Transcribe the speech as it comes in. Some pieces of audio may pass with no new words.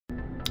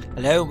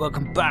Hello,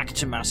 welcome back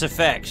to Mass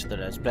Effect, the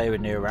Let's Play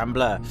with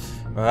Rambler.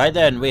 Alright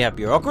then, we have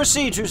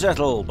bureaucracy to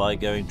settle by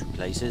going to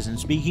places and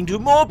speaking to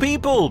more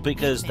people,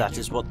 because that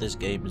is what this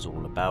game is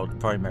all about,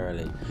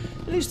 primarily.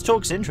 At least the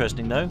talk's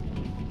interesting, though.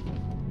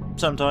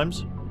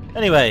 Sometimes.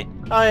 Anyway,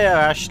 hiya,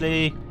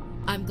 Ashley.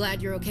 I'm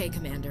glad you're okay,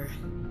 Commander.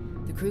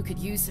 The crew could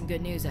use some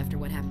good news after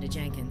what happened to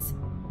Jenkins.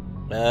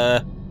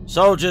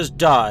 Soldiers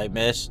die,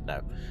 miss.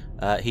 No,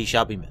 he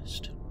shall be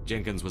missed.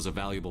 Jenkins was a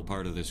valuable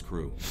part of this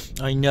crew.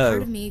 I know.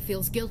 Part of me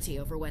feels guilty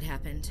over what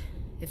happened.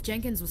 If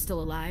Jenkins was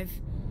still alive,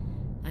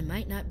 I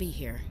might not be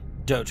here.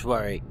 Don't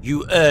worry,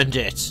 you earned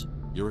it.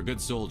 You're a good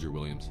soldier,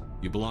 Williams.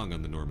 You belong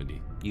on the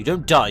Normandy. You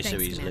don't die Thanks, so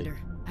easily. Commander.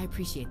 I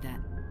appreciate that.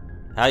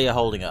 How you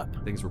holding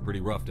up? Things were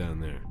pretty rough down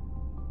there.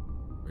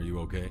 Are you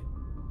okay?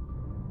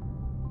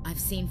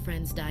 I've seen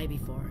friends die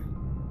before.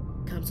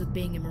 Comes with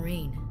being a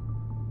Marine.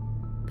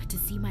 But to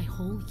see my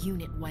whole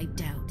unit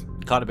wiped out...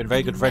 Can't have been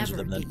very good friends with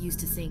them then. Get used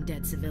to seeing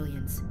dead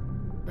civilians.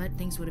 But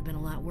things would have been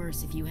a lot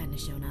worse if you hadn't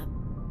shown up.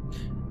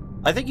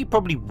 I think you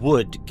probably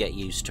would get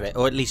used to it,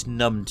 or at least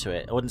numb to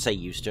it. I wouldn't say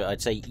used to it,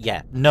 I'd say,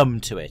 yeah, numb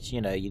to it.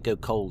 You know, you'd go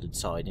cold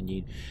inside and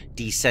you'd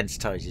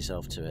desensitize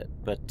yourself to it.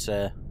 But,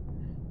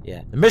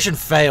 yeah. The mission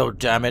failed,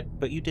 damn it.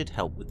 But you did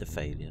help with the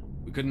failure.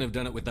 We couldn't have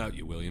done it without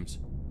you, Williams.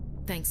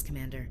 Thanks,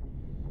 Commander.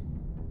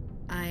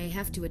 I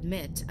have to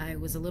admit, I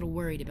was a little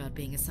worried about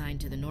being assigned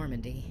to the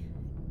Normandy.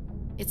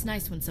 It's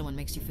nice when someone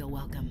makes you feel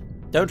welcome.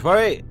 Don't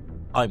worry.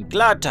 I'm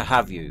glad to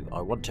have you. I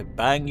want to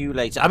bang you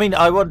later. I mean,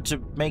 I want to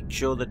make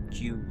sure that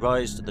you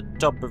rise to the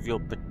top of your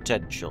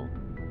potential.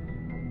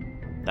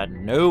 That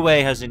no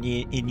way has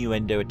any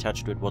innuendo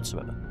attached to it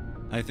whatsoever.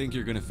 I think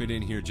you're going to fit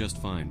in here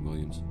just fine,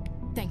 Williams.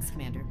 Thanks,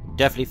 Commander.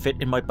 Definitely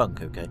fit in my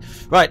bunk, okay.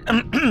 Right,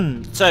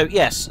 so,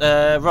 yes,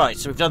 right,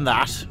 so we've done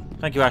that.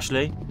 Thank you,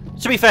 Ashley.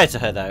 To be fair to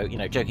her, though, you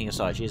know, joking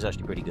aside, she is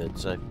actually pretty good,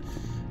 so...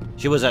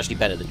 She was actually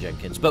better than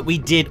Jenkins, but we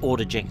did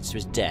order Jenkins to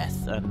his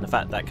death, and the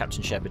fact that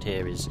Captain Shepard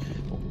here is,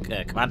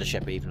 or Commander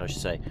Shepard even I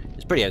should say,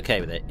 is pretty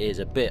okay with it, is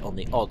a bit on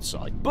the odd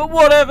side. But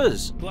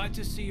whatevers! Glad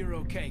to see you're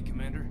okay,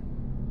 Commander.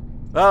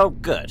 Oh,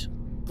 good.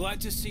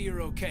 Glad to see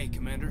you're okay,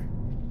 Commander.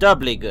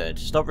 Doubly good.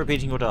 Stop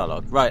repeating your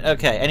dialogue. Right,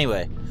 okay,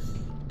 anyway.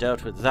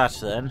 Dealt with that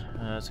then.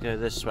 Let's go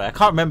this way. I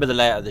can't remember the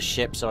layout of the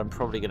ship, so I'm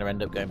probably going to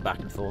end up going back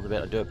and forth a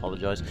bit. I do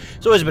apologise.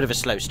 It's always a bit of a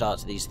slow start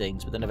to these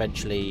things, but then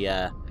eventually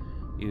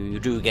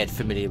you do get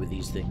familiar with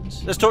these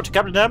things. Let's talk to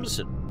Captain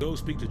Anderson. Go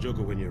speak to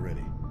Joker when you're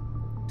ready.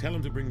 Tell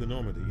him to bring the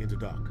Normandy into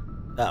dock.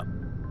 Oh.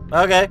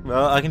 Okay,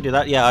 well, I can do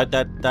that. Yeah,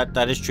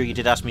 that is true. You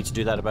did ask me to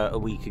do that about a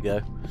week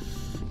ago.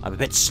 I'm a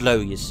bit slow,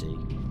 you see.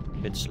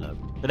 A bit slow.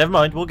 But never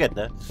mind, we'll get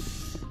there.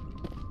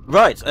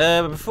 Right,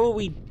 before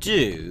we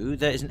do,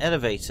 there is an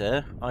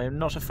elevator. I am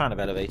not a fan of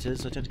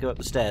elevators. I tend to go up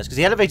the stairs. Because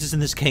the elevators in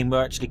this game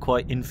were actually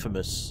quite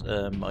infamous,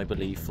 I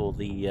believe, for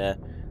the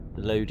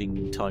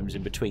loading times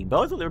in between.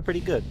 But I thought they were pretty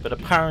good. But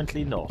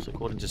apparently not,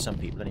 according to some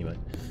people anyway.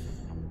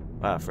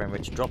 Wow, frame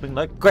rate's dropping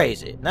like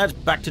crazy. Now it's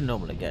back to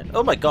normal again.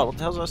 Oh my god, what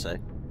the hell did I say?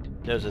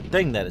 There was a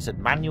thing there that said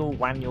manual,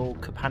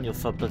 companion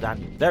for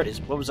Daniel. There it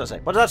is. What was that say?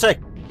 What did that say?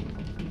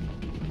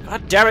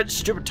 God damn it,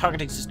 stupid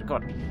targeting system.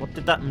 God, what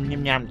did that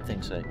nyam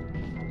thing say?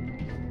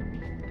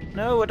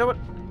 No, I don't want...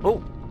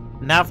 Oh,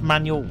 nav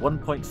manual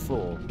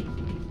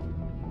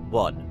 1.4.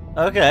 1.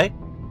 Okay,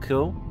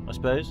 cool, I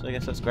suppose. I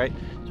guess that's great.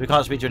 So we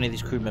can't speak to any of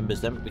these crew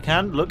members then, but we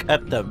can look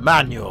at the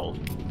manual.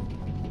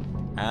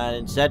 And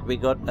instead we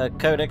got a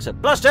codex of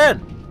 +10!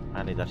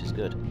 Apparently that is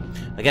good.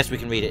 I guess we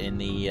can read it in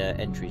the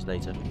entries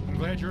later. I'm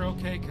glad you're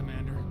okay,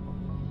 Commander.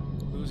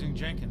 Losing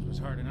Jenkins was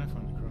hard enough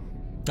on the crew.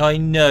 I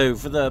know,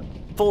 for the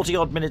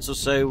 40-odd minutes or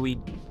so we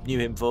knew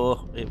him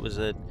for, it was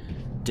a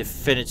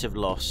definitive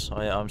loss.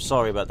 I'm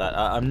sorry about that.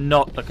 I'm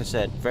not, like I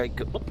said, very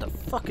good. What the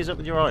fuck is up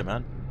with your eye,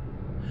 man?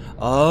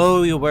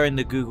 Oh, you're wearing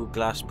the Google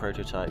Glass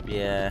prototype.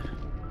 Yeah.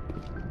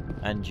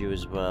 And you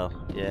as well.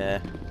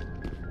 Yeah.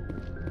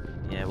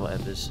 Yeah,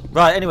 whatever's.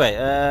 Right, anyway,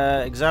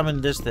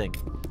 examine this thing.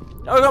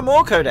 Oh, we got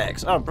more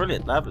codex. Oh,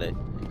 brilliant. Lovely.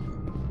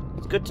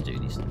 It's good to do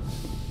these things.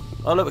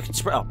 Oh, look, we can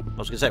sprint. Oh, I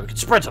was going to say, we can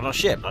sprint on our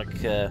ship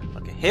like a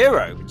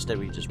hero. Instead,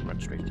 we just run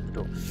straight through the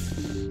door.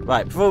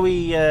 Right, before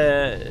we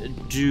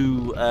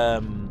do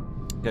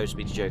go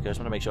speak to Joker, I just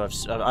want to make sure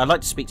I'd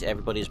like to speak to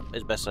everybody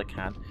as best I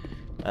can.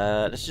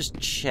 Let's just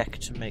check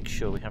to make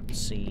sure we haven't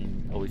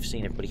seen, or we've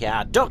seen everybody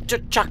here. Dr.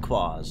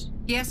 Chakwas.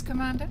 Yes,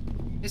 Commander?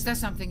 Is there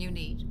something you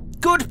need?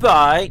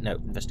 Goodbye! No,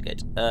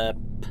 investigate.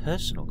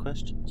 Personal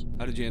questions.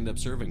 How did you end up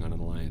serving on an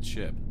Alliance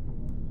ship?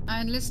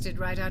 I enlisted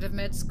right out of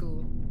med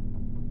school.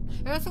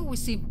 Earth always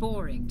seemed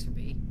boring to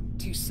me.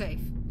 Too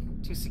safe,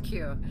 too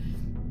secure.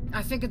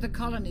 I figured the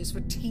colonies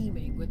were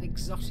teeming with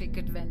exotic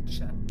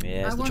adventure.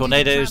 Yes, the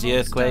tornadoes, the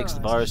earthquakes, the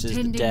viruses,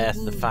 the death,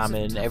 the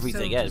famine,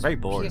 everything. Yeah, it's very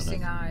boring.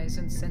 Piercing eyes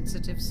and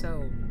sensitive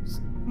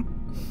souls.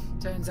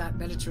 Turns out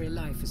military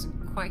life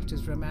isn't quite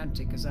as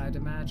romantic as I'd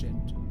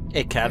imagined.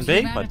 It can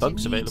be. My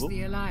bunk's available.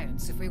 The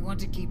Alliance if we want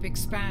to keep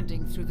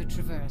expanding through the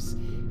Traverse,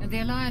 and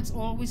the Alliance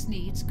always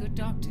needs good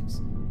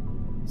doctors.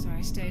 So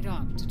I stayed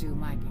on to do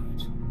my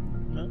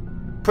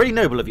part. Pretty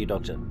noble of you,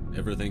 Doctor.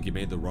 Ever think you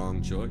made the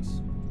wrong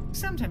choice?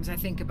 Sometimes I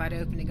think about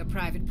opening a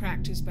private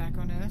practice back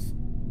on Earth.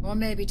 Or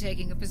maybe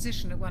taking a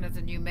position at one of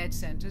the new med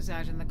centers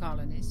out in the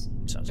colonies.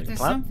 Sounds like But a there's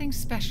plan. something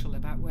special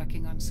about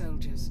working on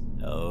soldiers.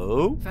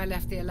 Oh? If I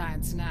left the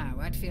Alliance now,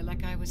 I'd feel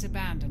like I was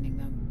abandoning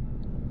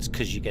them. It's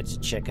because you get to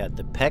check out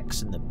the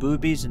pecs and the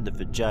boobies and the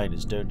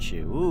vaginas, don't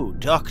you? Ooh,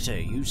 Doctor,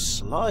 you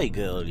sly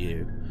girl,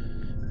 you.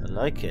 I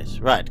like it.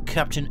 Right,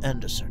 Captain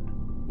Anderson.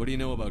 What do you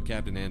know about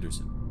Captain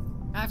Anderson?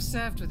 I've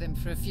served with him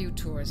for a few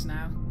tours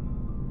now.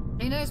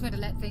 He knows when to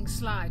let things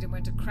slide and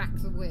when to crack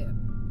the whip.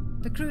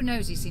 The crew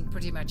knows he's seen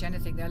pretty much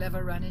anything they'll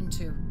ever run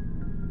into.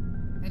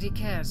 And he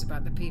cares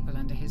about the people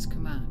under his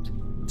command.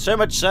 So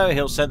much so,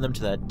 he'll send them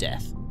to their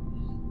death.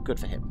 Good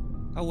for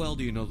him. How well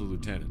do you know the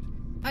lieutenant?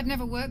 I'd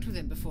never worked with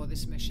him before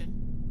this mission.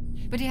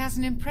 But he has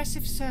an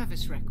impressive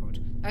service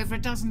record. Over a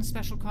dozen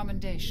special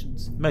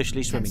commendations.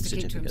 Mostly swimming Tends to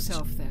keep to certificates.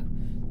 himself, though.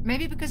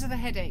 Maybe because of the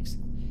headaches.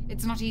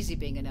 It's not easy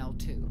being an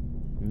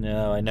L2.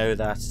 No, I know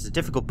that. It's a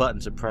difficult button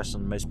to press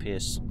on most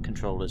PS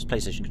controllers,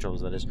 PlayStation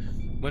controllers, that is.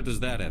 What does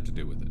that have to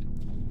do with it?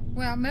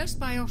 Well, most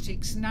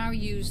biotics now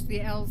use the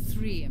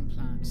L3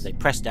 implants. They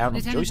press down on the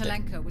Lieutenant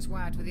joystick. Alenka was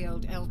wired with the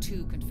old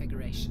L2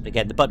 configuration.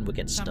 Again, the button would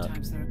get stuck.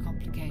 Sometimes there are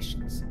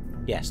complications.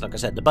 Yes, like I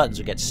said, the buttons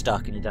would get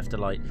stuck and you'd have to,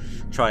 like,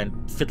 try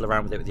and fiddle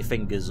around with it with your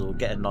fingers or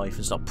get a knife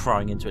and start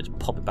prying into it to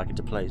pop it back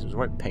into place. It was a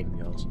right pain in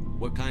the arse.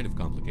 What kind of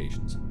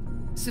complications?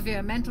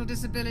 Severe mental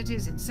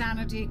disabilities,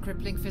 insanity,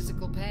 crippling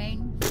physical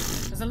pain.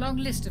 There's a long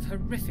list of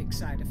horrific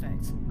side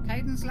effects.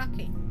 Caden's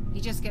lucky. He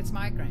just gets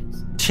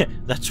migraines.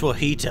 That's what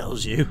he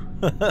tells you.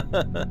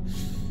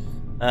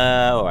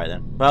 Alright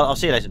then. Well, I'll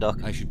see you later,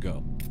 Doc. I should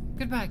go.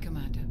 Goodbye,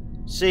 Commander.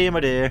 See you,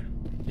 my dear.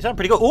 You sound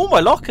pretty good. Oh, my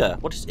locker!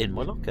 What is in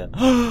my locker?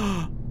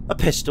 A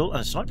pistol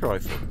and a sniper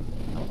rifle.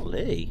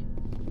 Holy.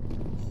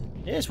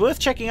 Yeah, it's worth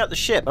checking out the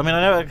ship. I mean,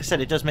 I know, like I said,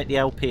 it does make the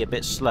LP a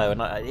bit slow,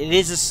 and it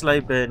is a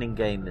slow-burning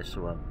game, this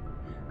one.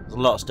 There's a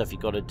lot of stuff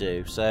you've got to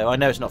do, so I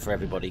know it's not for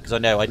everybody, because I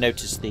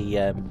noticed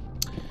the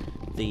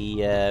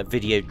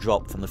video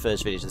drop from the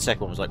first video to the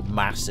second one was, like,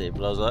 massive,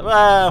 but I was like,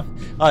 well,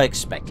 I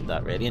expected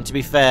that, really, and to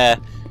be fair,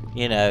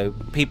 you know,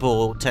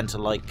 people tend to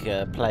like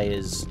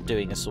players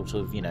doing a sort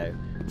of, you know,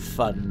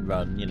 fun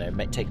run, you know,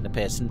 taking the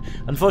piss. And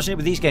unfortunately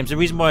with these games, the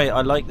reason why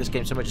I like this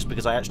game so much is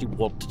because I actually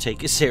want to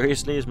take it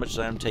seriously as much as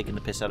I am taking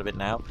the piss out of it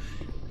now.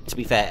 To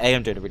be fair, A,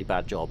 I'm doing a really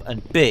bad job,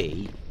 and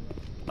B,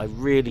 I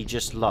really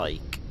just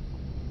like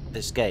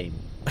this game.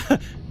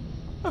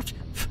 Look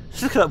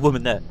at that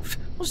woman there.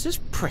 What's this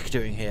prick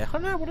doing here? I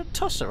don't know, what a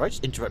tosser, right?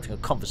 Just interrupting a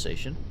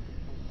conversation.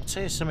 I'll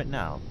tell you something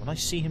now. When I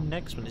see him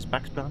next, when his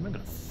back's behind me, I'm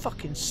going to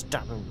fucking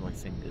stab him with my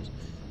fingers.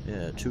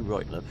 Yeah, too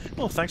right, love.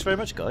 Well, thanks very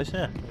much, guys.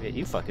 Yeah, I'll get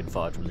you fucking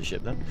fired from the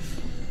ship then.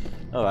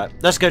 All right,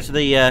 let's go to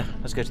the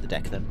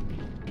deck then.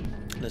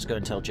 Let's go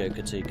and tell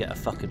Joker to get a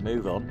fucking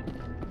move on.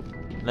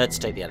 Let's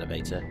take the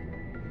elevator.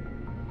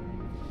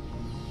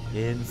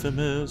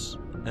 Infamous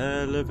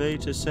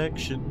elevator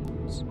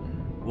sections.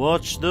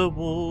 Watch the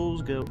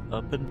walls go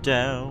up and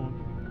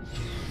down,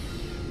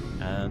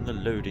 and the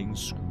loading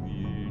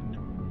screen.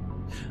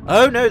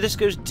 Oh no, this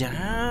goes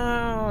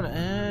down.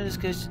 This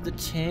goes to the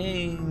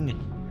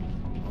ting.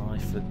 I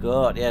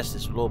forgot. Yes,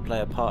 this will all play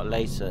a part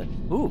later.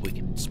 Ooh, we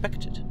can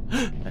inspect it.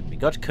 And we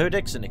got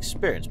codex and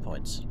experience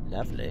points.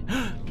 Lovely.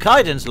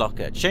 Kaiden's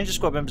locker. Change the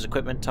squad member's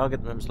equipment.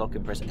 Target the member's locker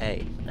and press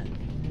A.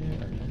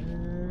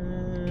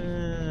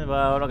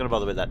 Well, I'm not going to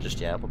bother with that just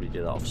yet. I'll probably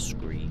do that off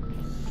screen.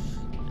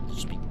 It'll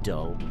just be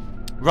dull.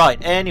 Right,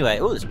 anyway.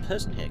 Oh, there's a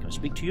person here. Can I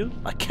speak to you?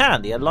 I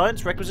can. The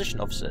Alliance Requisition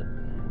Officer.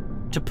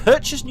 To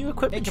purchase new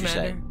equipment, Hey, you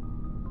say?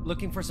 Commander.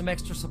 Looking for some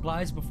extra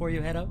supplies before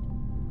you head out?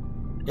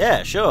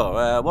 Yeah,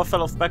 sure. What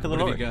fell off the back of the What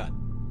have lorry? you got?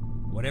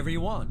 Whatever you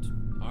want.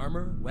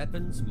 Armor,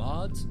 weapons,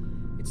 mods.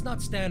 It's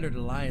not standard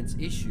Alliance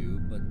issue,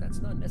 but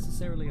that's not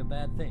necessarily a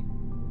bad thing.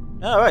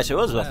 Oh, right, so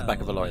it was off the back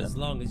of the lorry As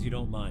then. long as you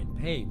don't mind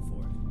paying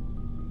for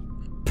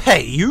it.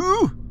 Pay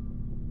you?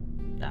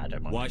 Nah, I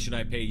don't mind. Why should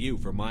I pay you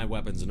for my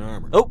weapons and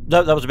armor? Oh,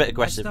 no, that was a bit That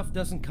aggressive. stuff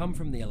doesn't come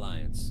from the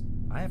Alliance.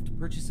 I have to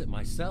purchase it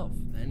myself,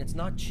 and it's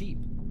not cheap.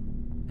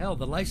 Hell,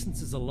 the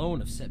licenses alone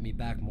have set me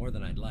back more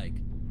than I'd like.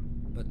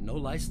 But no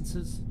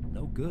licenses,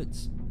 no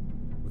goods.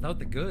 Without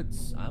the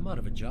goods, I'm out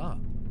of a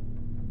job.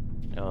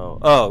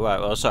 Oh, right.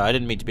 Well, sorry, I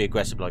didn't mean to be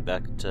aggressive like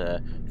that.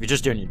 If you're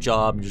just doing your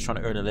job and just trying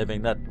to earn a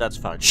living, that's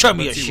fine. Show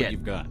me your Let's see what shit.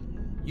 you've got.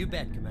 You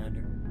bet,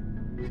 Commander.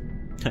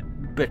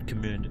 Bet,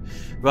 Commander.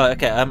 Right,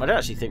 okay. I don't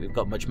actually think we've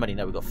got much money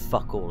now. We've got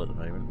fuck all at the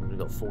moment. We've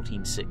got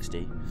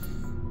 1460.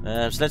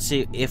 So let's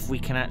see if we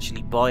can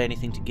actually buy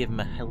anything to give him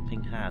a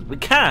helping hand. We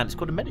can! It's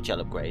called a Medigel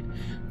upgrade.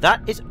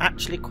 That is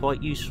actually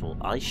quite useful.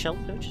 I shall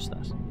purchase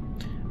that.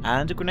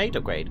 And a grenade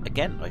upgrade.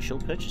 Again, I shall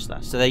purchase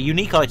that. So they're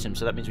unique items,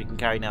 so that means we can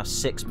carry now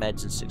 6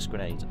 meds and 6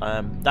 grenades.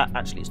 That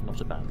actually is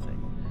not a bad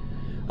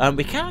thing.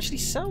 We can actually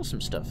sell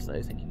some stuff,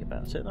 though, thinking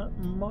about it. That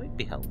might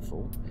be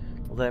helpful.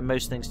 Although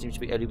most things seem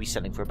to only be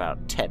selling for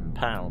about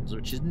 £10,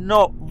 which is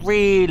not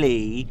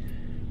really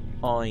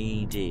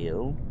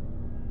ideal.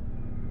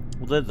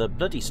 Although the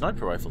bloody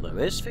sniper rifle, though,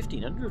 is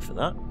 1500 for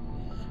that.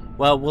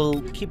 Well,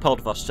 we'll keep hold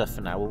of our stuff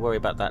for now. We'll worry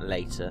about that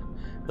later.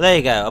 Well, there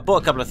you go. I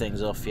bought a couple of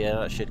things off you.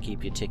 That should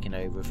keep you ticking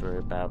over for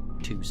about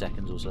 2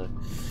 seconds or so.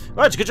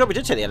 Right, it's a good job we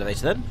did take the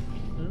elevator then.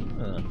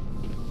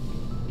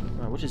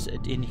 Right, what is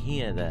it in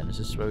here then? Is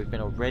this where we've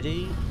been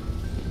already?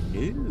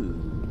 No.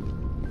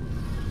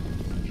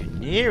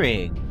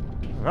 Engineering.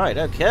 Right,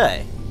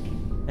 okay.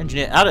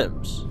 Engineer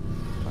Adams.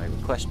 I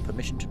request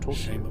permission to talk to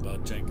you. Shame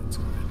about Jenkins,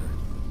 Commander.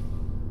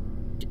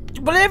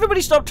 Well,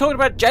 everybody stop talking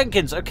about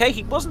Jenkins, okay?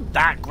 He wasn't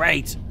that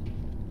great.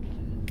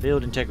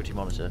 Field integrity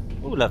monitor.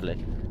 Oh,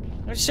 lovely.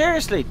 No,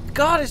 seriously,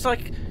 God, it's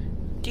like...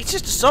 He's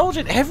just a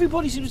soldier.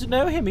 Everybody seems to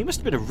know him. He must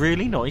have been a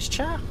really nice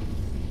chap.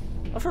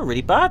 I feel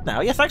really bad now.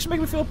 Yeah, thanks for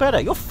making me feel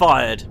better. You're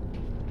fired.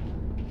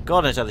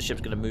 God knows how the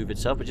ship's going to move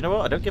itself, but you know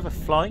what? I don't give a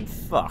flying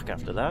fuck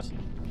after that.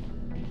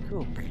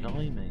 Cool,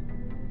 blimey.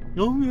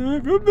 Oh yeah,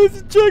 I'm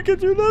missing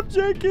Jenkins. You love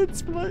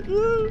Jenkins. Like,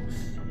 oh.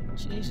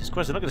 Jesus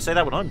Christ, I'm not going to say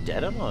that when I'm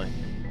dead, am I?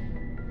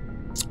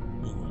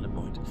 Oh, never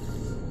mind.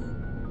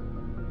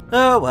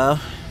 Oh well,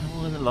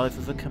 all in the life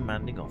of a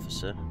commanding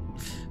officer.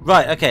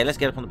 Right, okay, let's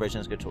get up on the bridge and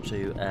let's go talk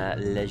to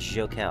Le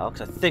Joker,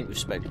 because I think we've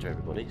spoken to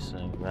everybody. So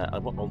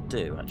what I'll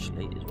do,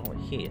 actually, is while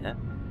we're here,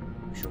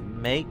 we shall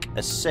make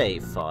a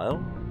save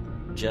file,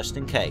 just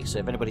in case. So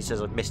if anybody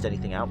says I've missed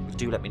anything out,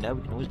 do let me know.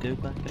 We can always go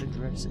back and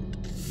address it.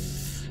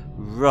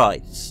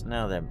 Right,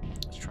 now then,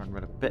 let's try and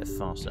run a bit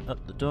faster.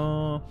 Up the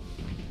door.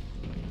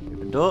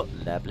 Open door,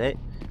 lovely.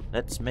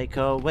 Let's make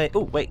our way...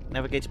 Oh, wait,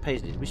 Navigator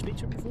Paisley. Did we speak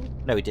to him before?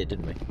 No, we did,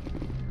 didn't we?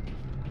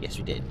 Yes,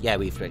 we did. Yeah,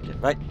 we flicked it.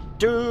 Right.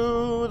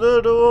 To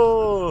the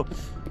door! Oh,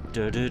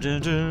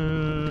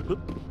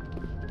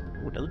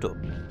 another door.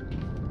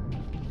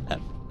 Oh,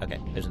 okay.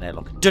 There's an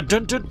airlock. Good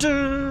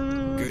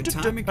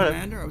timing,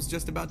 Commander. I was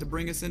just about to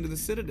bring us into the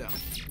Citadel.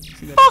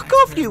 Fuck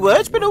off, you were!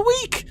 It's been a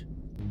week!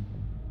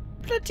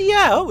 Bloody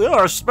hell! We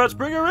are about to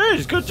bring her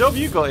in. Good job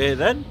you got here,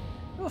 then.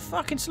 You're a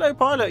fucking slow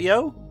pilot,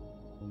 yo.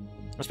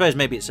 I suppose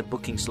maybe it's a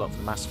booking slot for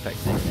the Mass Effect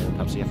thing.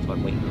 Perhaps you have to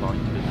like wait in line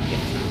to get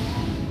through.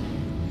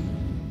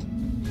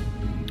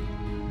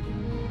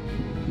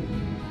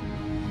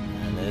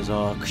 There's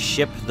our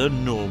ship, the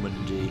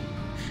Normandy.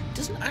 It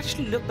doesn't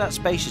actually look that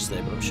spacious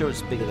though, but I'm sure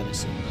it's bigger than it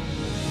seems.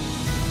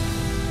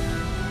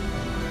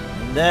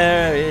 And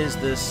there is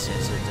the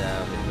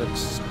Citadel. It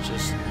looks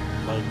just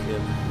like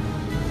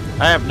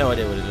I have no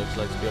idea what it looks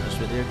like, to be honest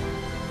with you.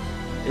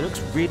 It looks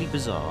really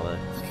bizarre though.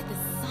 Look at the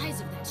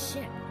size of that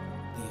ship.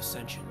 The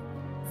Ascension,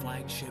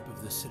 flagship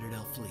of the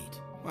Citadel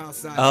fleet. Well,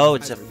 oh,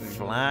 it's a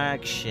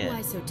flagship.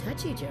 Why so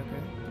touchy, Joker?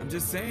 I'm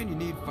just saying you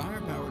need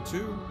firepower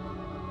too.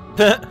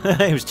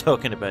 He was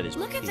talking about his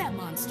Look at that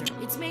monster.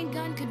 Its main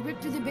gun could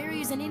rip through the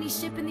barriers in any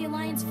ship in the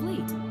Alliance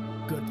fleet.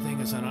 Good thing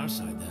it's on our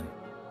side then.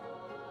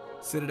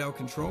 Citadel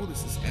Control,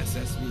 this is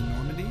SSV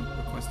Normandy,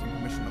 requesting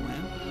permission to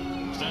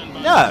land. Stand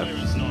by No.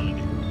 clearance,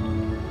 Normandy.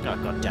 Oh,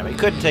 God damn it. He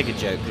couldn't take a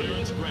joke.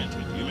 Clearance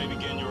granted. You may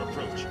begin your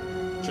approach.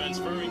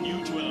 Transferring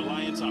you to an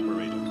Alliance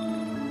operator.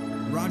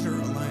 Roger,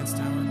 Alliance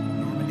Tower,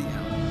 Normandy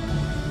out.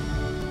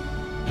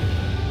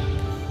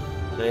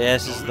 So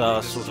yes, this is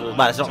the sort of...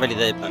 Well, it's not really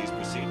the... Please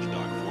proceed to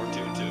dock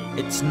 422.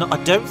 It's not... I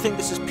don't think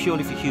this is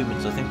purely for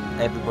humans. I think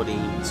everybody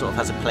sort of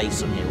has a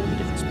place on here, all the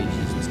different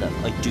species and stuff.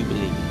 I do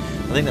believe.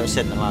 I think that was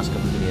said in the last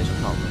couple of videos. I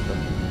can't remember.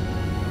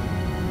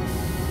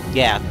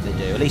 Yeah, I think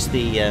they do. At least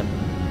the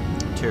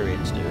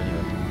Turians do, anyway.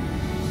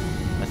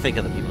 I think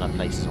other people have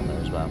places on there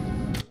as well.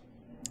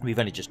 We've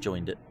only just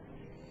joined it.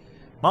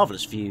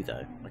 Marvelous view,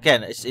 though.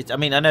 Again, it's. I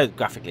mean, I know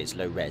graphically it's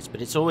low res,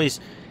 but it's always.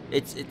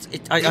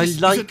 I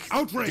like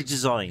the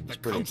design. The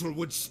Council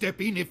would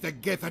step in if the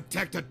Geth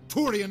attacked a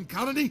Turian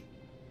colony.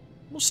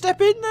 Well,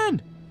 step in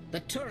then. The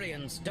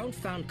Turians don't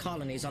found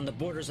colonies on the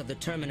borders of the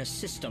Terminus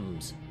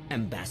systems,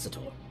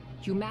 Ambassador.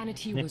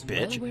 Humanity was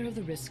well bitch. aware of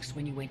the risks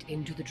when you went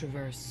into the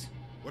Traverse.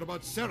 What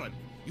about Saren?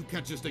 You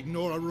can't just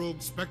ignore a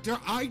rogue Spectre.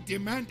 I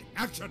demand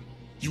action.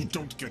 You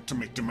don't get to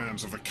make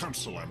demands of the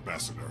Council,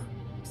 Ambassador.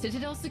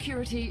 Citadel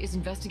Security is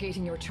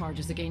investigating your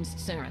charges against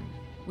Saren.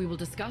 We will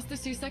discuss the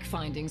CSEC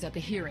findings at the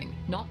hearing,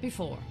 not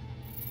before.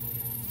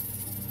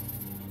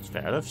 It's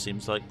fair enough.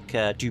 Seems like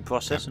due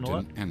process Captain and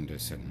all that.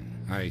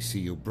 Anderson, I see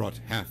you brought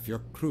half your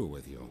crew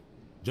with you.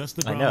 Just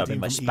the I know, I'm in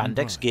my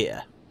spandex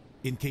gear.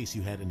 In case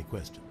you had any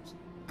questions.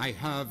 I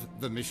have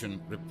the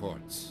mission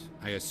reports.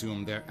 I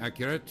assume they're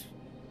accurate?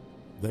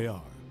 They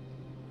are.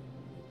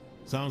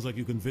 Sounds like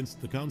you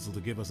convinced the Council to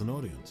give us an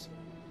audience.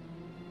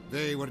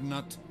 They were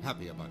not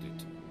happy about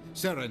it.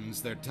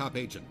 Saren's their top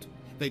agent.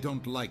 They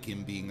don't like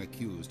him being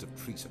accused of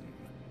treason.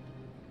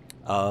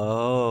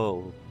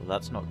 Oh, well,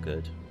 that's not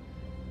good.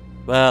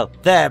 Well,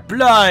 they're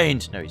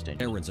blind! No, he's doing.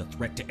 Saren's a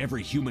threat to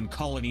every human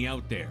colony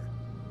out there.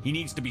 He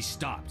needs to be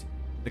stopped.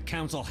 The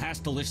Council has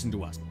to listen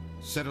to us.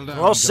 Settle down.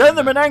 I'll send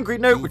them an angry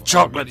note with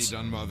chocolates. You've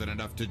already done more than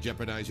enough to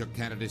jeopardize your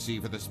candidacy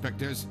for the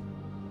Spectres.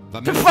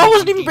 I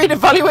wasn't even being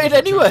evaluated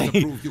anyway.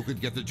 To prove you could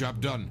get the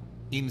job done.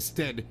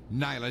 Instead,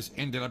 Nihilus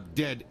ended up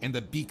dead and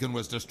the beacon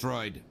was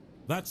destroyed.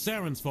 That's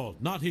Saren's fault,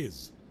 not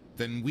his.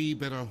 Then we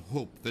better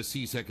hope the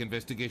CSEC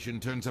investigation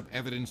turns up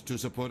evidence to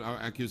support our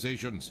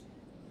accusations.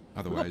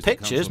 Otherwise,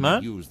 pictures, the Council man.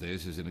 might use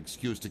this as an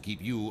excuse to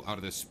keep you out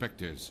of the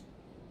Spectres.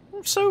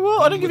 So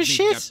what? I don't give a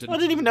shit. Captain. I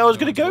didn't even know I was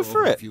going to go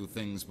for A it. few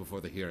things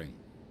before the hearing.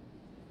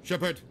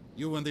 Shepard,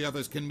 you and the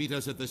others can meet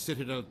us at the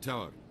Citadel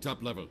Tower,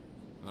 top level.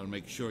 I'll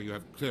make sure you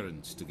have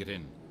clearance to get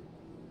in.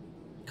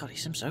 God, he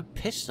seems so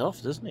pissed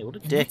off, doesn't he? What a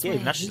And dick. that's why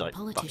Even I that's just hate like,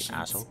 fucking politicians.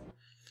 asshole.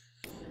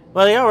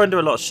 Well, they are under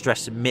a lot of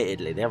stress,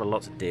 admittedly. They have a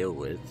lot to deal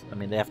with. I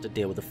mean, they have to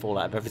deal with the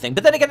fallout of everything.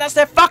 But then again, that's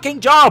their fucking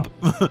job!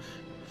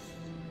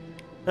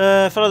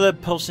 Follow the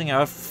pulsing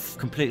arrow. I've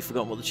completely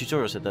forgotten what the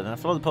tutorial said then.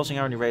 Follow the pulsing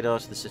arrow on your radar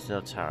to the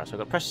Citadel Tower. So I've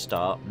got to press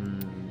start.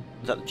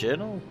 Is that the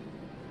journal?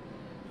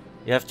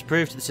 You have to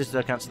prove to the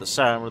Citadel Council that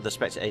Saren, one of the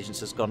Spectre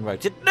agents, has gone rogue.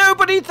 Did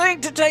nobody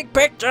think to take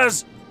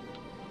pictures?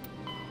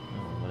 Oh,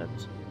 whatever.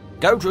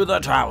 Go to the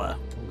tower.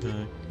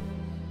 Okay.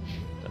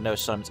 Got no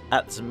assignments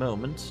at the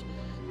moment.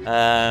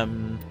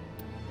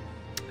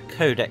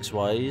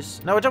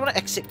 Codex-wise... No, I don't want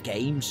to exit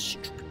games.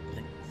 Stupid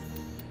thing.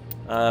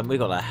 We've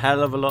got a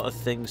hell of a lot of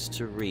things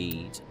to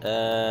read.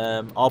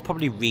 I'll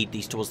probably read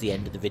these towards the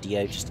end of the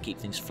video just to keep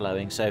things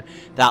flowing. So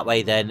that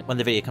way then, when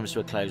the video comes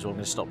to a close, I'm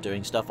going to stop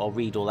doing stuff. I'll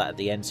read all that at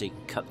the end so you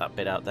can cut that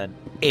bit out then,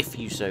 if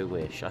you so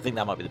wish. I think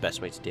that might be the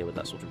best way to deal with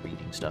that sort of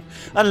reading stuff.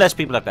 Unless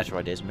people have better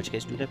ideas, in which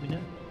case do let me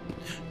know.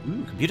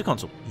 Ooh, computer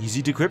console.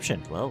 Easy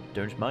decryption. Well,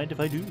 don't mind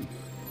if I do.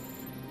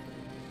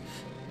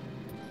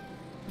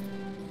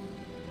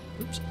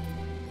 Oops.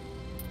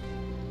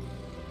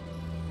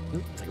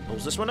 Oop, I can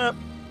pulse this one up.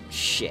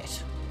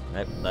 Shit.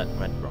 Nope, that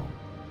went wrong.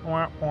 Oh,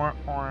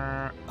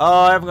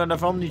 I haven't got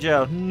enough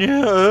Omnigel.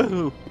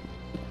 No!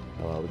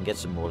 Oh, well, we can get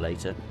some more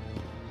later.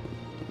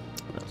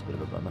 That's a bit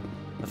of a bummer.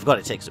 I forgot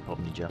it takes up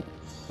Omnigel.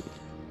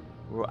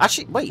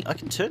 Actually, wait, I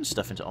can turn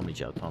stuff into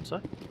Omnigel, can't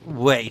I?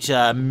 Wait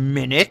a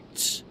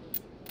minute!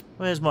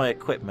 Where's my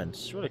equipment?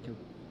 Surely I can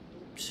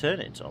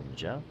turn it into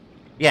Omnigel.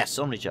 Yes,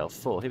 Omnigel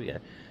 4, here we go.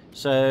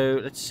 So,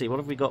 let's see, what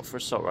have we got for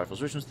assault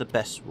rifles? Which one's the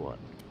best one?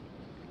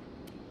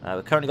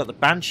 We've currently got the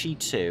Banshee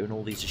 2, and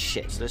all these are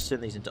shit, so let's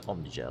turn these into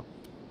Omnigel.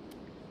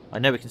 I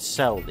know we can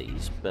sell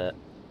these, but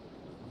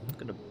I'm not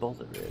going to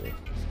bother, really.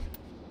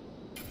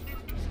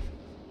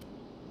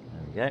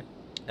 There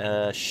we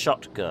go.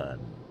 Shotgun.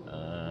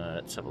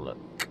 Let's have a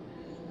look.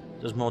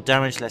 Does more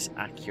damage, less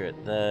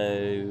accurate,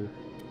 though.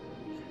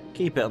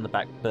 Keep it on the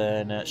back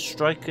burner.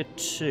 Striker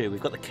 2. We've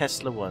got the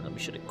Kessler 1, and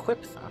we should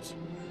equip that.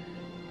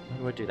 How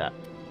do I do that?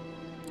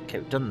 Okay,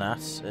 we've done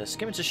that.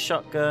 Skim into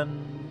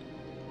shotgun.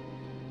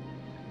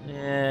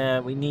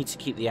 Yeah, we need to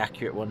keep the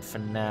accurate one for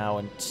now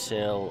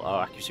until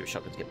our accuracy with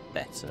shotguns get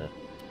better.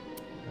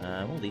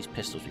 All these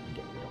pistols we can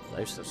get rid of,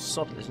 though, so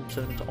sod doesn't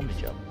turn into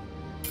Omnigel.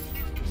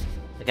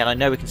 Again, I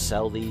know we can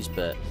sell these,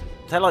 but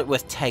they're like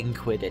worth 10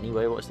 quid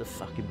anyway. What's the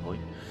fucking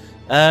point?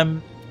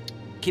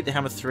 Keep the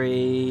hammer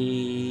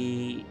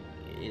 3.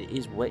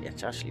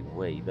 It's actually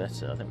way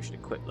better. I think we should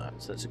equip that.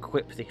 So let's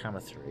equip the hammer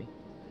 3.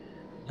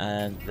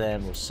 And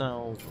then we'll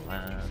sell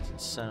that and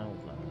sell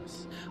that.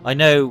 I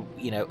know,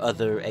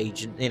 other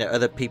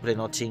other people in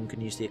our team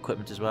can use the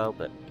equipment as well,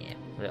 but yeah,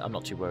 I'm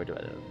not too worried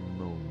about it at the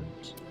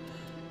moment.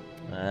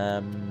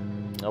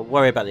 I'll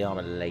worry about the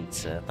armor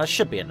later. That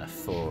should be enough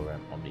for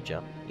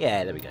Omnigel.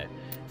 Yeah, there we go.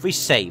 If we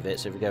save it,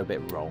 so if we go a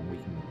bit wrong, we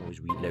can always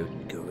reload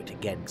and go it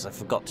again, because I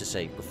forgot to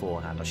save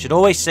beforehand. I should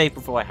always save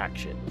before I hack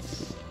shit.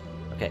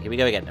 Okay, here we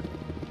go again then.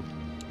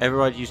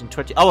 Override using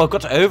 20... Oh, I've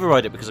got to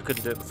override it because I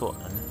couldn't do it before.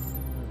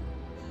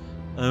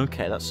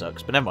 Okay, that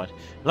sucks, but never mind.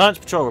 Alliance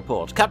Patrol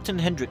report. Captain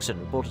Hendrickson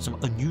reported some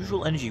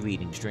unusual energy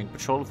readings during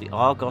patrol of the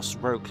Argos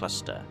Row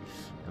cluster.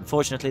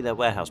 Unfortunately, their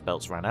warehouse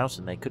belts ran out,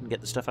 and they couldn't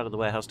get the stuff out of the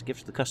warehouse to give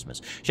to the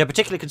customers. She had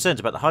particular concerns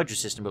about the Hydra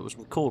system, but was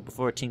recalled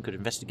before a team could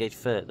investigate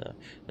further.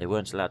 They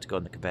weren't allowed to go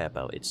on the conveyor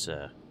belt. It's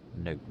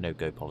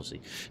no-go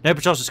policy. No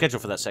patrols are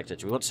scheduled for that sector.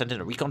 Do we want to send in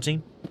a recon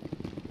team?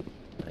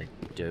 I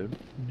don't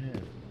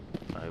know.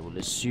 I will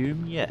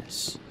assume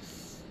yes.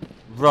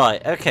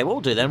 Right, okay, what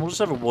we'll do then, we'll just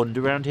have a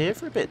wander around here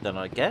for a bit then,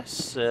 I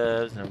guess.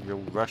 There's no real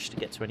rush to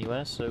get to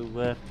anywhere, so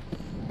yeah,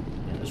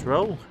 let's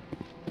roll.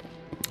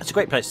 It's a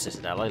great place to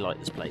Citadel, I like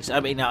this place. I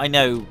mean, I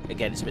know,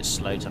 again, it's a bit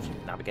slow to have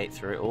to navigate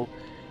through it all,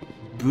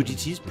 but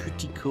it is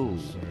pretty cool.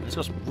 It's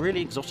got some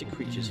really exotic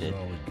creatures here. These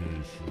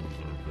allegations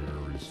are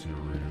very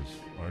serious.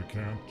 I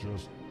can't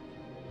just...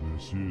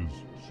 This is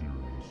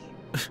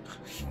serious.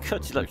 You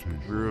can't just like...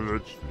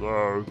 Really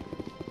slow.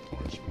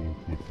 I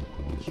spoke with the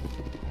person of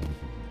confidence.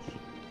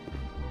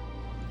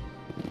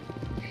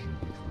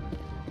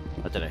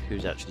 I don't know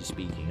who's actually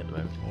speaking at the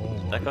moment.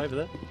 Right. That guy over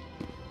there? I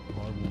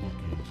will look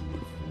into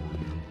it for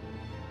you.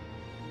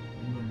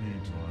 In the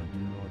meantime, do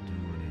not do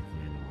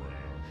anything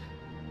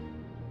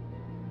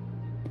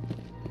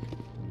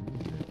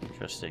rash.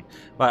 Interesting.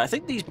 Right, I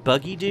think these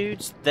buggy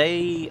dudes,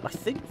 I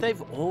think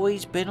they've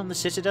always been on the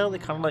Citadel. They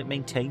kind of like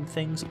maintain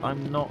things.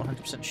 I'm not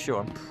 100% sure.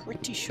 I'm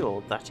pretty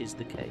sure that is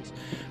the case.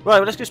 Right,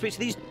 well, let's go speak to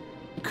these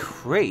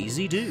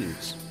crazy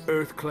dudes.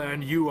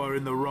 EarthClan, you are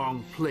in the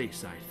wrong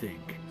place, I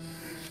think.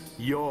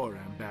 Your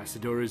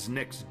ambassador is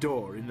next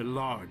door in the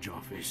large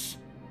office.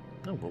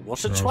 Oh, well,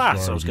 what a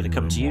twat. I was going to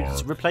come to you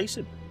to replace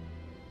him.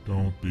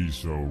 Don't be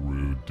so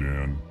rude,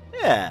 Dan.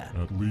 Yeah.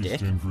 At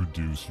least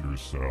introduce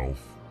yourself.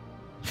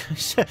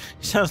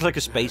 Sounds like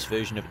a space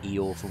version of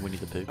Eeyore from Winnie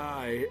the Pooh.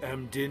 I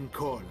am Din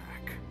Korlak,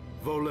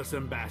 Volus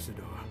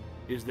Ambassador.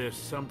 Is there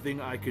something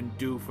I can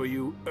do for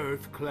you,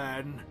 Earth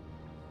Clan?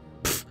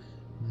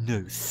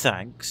 No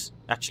thanks.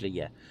 Actually,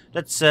 yeah.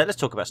 Let's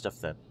talk about stuff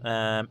then.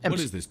 What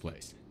is this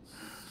place?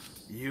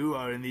 You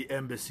are in the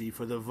embassy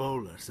for the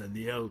Volus and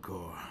the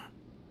Elcor.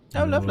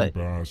 Oh, lovely.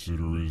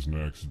 Ambassador is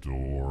next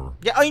door.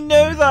 Yeah, I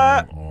know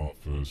that.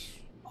 Office.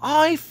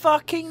 I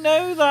fucking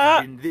know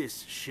that. In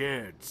this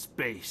shared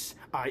space,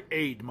 I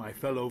aid my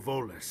fellow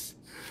Volus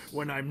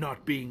when I'm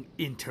not being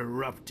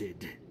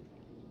interrupted.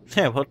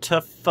 Yeah, well,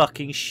 tough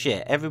fucking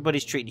shit.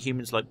 Everybody's treating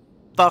humans like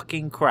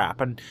fucking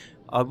crap, and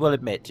I will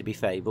admit, to be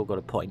fair, you've all got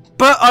a point.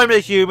 But I'm a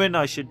human,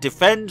 I should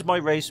defend my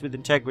race with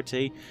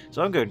integrity,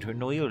 so I'm going to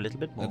annoy you a little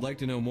bit more. I'd like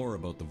to know more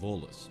about the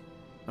Volus.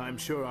 I'm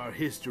sure our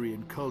history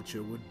and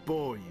culture would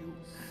bore you,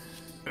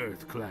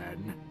 Earth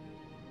Clan.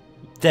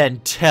 Then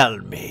tell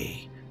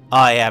me.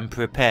 I am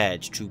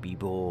prepared to be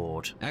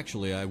bored.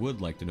 Actually, I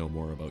would like to know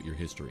more about your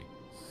history.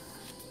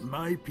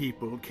 My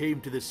people came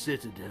to the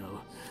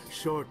Citadel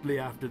shortly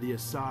after the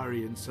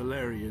Asari and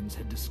Solarians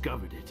had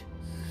discovered it.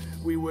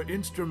 We were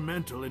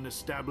instrumental in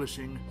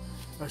establishing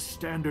a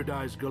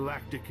standardized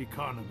galactic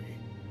economy.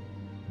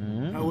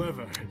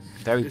 However,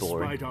 very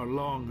despite our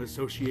long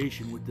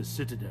association with the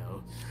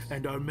Citadel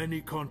and our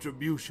many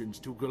contributions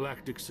to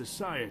galactic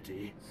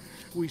society,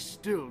 we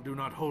still do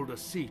not hold a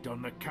seat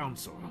on the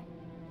Council.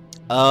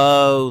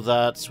 Oh,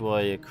 that's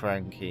why you're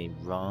cranky.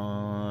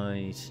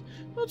 Right.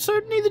 Well, so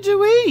neither do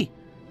we.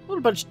 What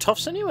a bunch of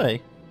toffs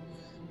anyway.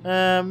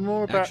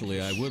 More about...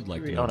 Actually, I would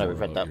like to know more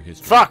about your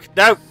history. Fuck!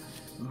 No!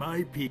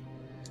 My people...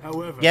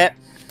 However, yeah,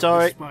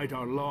 sorry. Despite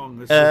our long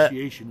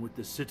association with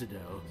the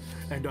Citadel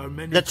and our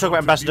many let's talk about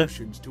Ambassador.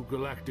 Contributions to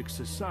galactic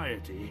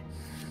society,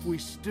 we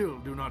still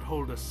do not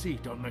hold a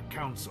seat on the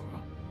Council.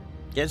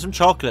 Get some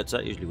chocolates,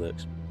 that usually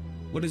works.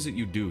 What is it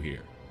you do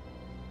here?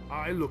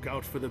 I look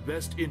out for the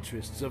best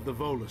interests of the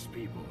Volus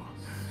people.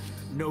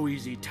 No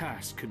easy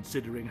task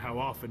considering how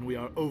often we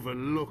are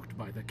overlooked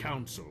by the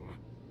Council.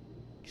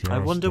 I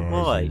wonder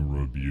why.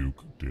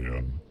 Rebuke,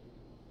 Dan.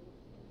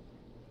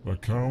 The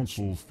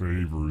Council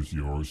favors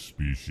your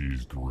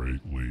species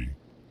greatly.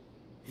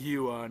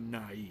 You are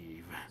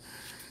naive.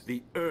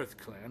 The Earth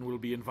Clan will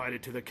be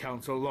invited to the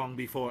Council long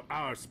before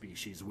our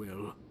species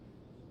will.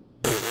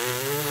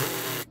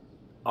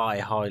 I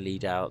highly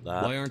doubt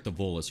that. Why aren't the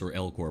Volus or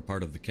Elcor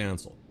part of the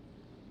Council?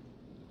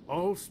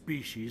 All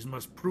species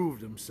must prove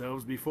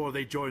themselves before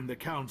they join the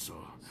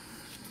Council.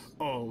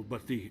 All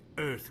but the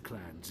Earth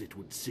Clans, it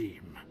would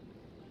seem.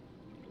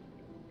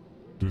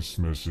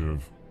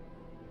 Dismissive.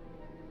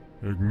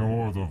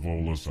 Ignore the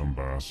Volus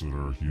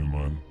Ambassador,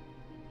 human.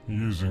 He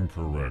is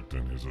incorrect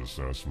in his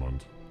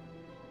assessment.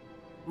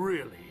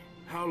 Really?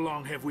 How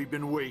long have we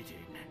been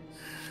waiting?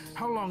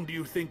 How long do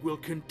you think we'll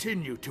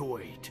continue to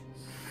wait?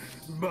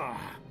 Bah,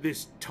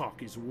 this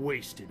talk is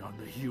wasted on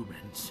the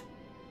humans.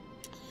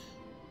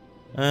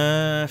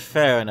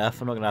 Fair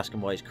enough. I'm not going to ask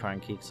him why he's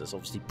cranky, because that's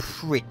obviously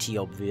pretty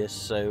obvious,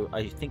 so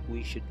I think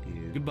we should go.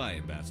 Goodbye,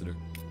 Ambassador.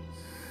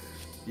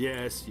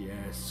 Yes,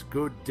 yes.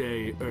 Good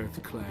day,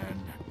 Earth Clan.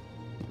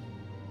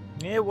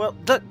 Yeah, well,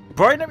 look,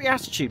 brighten up your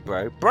attitude,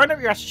 bro. Brighten up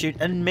your attitude,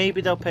 and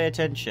maybe they'll pay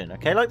attention,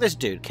 okay? Like this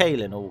dude,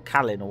 Kalen, or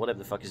Callan, or whatever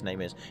the fuck his name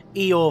is.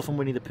 Eeyore from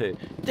Winnie the Pooh.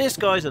 This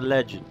guy's a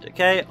legend,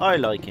 okay? I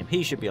like him.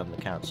 He should be on the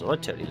council.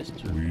 I'd totally listen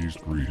to him.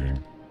 Pleased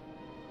greeting.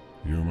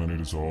 Human, it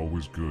is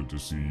always good to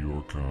see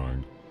your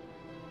kind.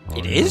 I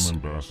am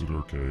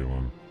Ambassador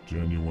Kalen.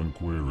 Genuine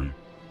query.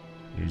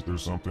 Is there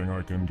something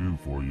I can do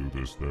for you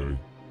this day?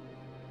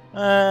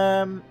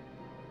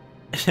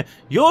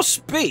 Your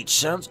speech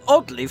sounds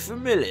oddly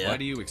familiar. Why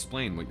do you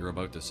explain what you're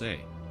about to say?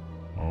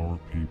 Our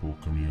people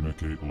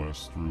communicate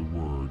less through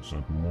words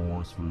and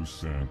more through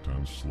scent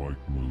and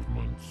slight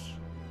movements.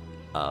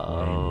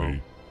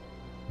 Finally,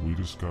 we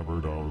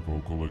discovered our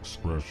vocal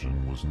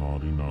expression was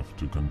not enough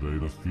to convey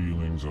the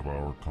feelings of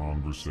our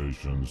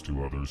conversations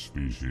to other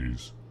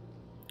species.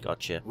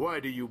 Gotcha.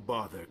 Why do you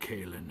bother,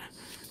 Kalen?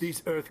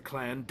 These Earth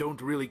Clan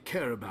don't really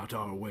care about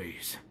our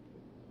ways.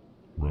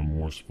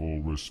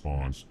 Remorseful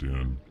response,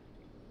 Din.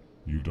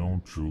 You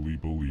don't truly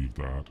believe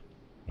that,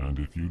 and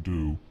if you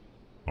do,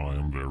 I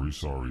am very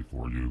sorry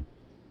for you.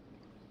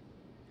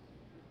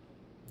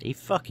 He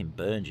fucking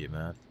burned you,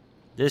 man.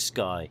 This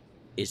guy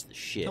is the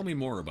shit. Tell me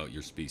more about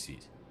your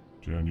species.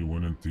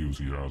 Genuine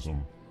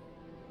enthusiasm.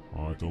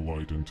 I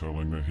delight in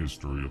telling the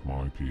history of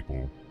my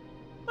people.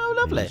 Oh,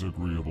 lovely. It is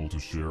agreeable to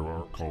share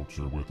our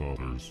culture with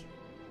others.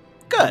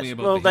 Good.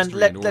 Well, then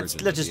let us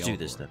do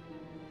this then.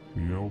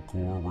 The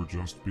Elcor were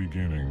just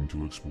beginning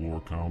to explore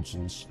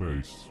Council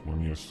space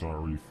when the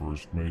Asari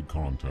first made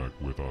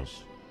contact with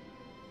us.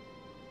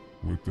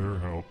 With their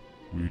help,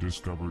 we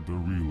discovered the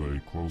relay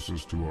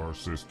closest to our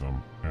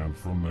system, and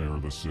from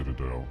there the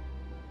Citadel.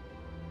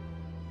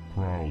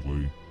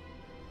 Proudly,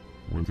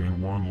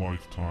 within one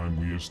lifetime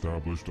we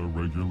established a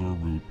regular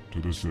route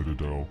to the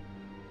Citadel,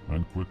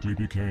 and quickly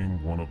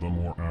became one of the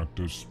more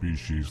active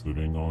species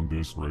living on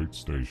this great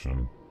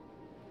station.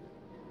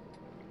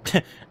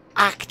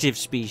 active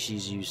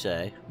species, you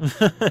say?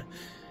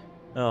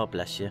 Oh,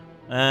 bless you.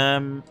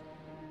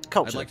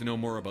 Culture. I'd like to know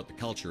more about the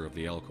culture of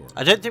the Elcor.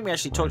 I don't think we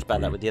actually talked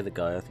about that with the other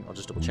guy. I think I'll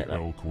just double check that. The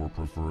Elcor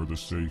prefer the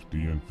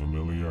safety and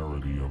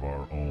familiarity of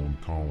our own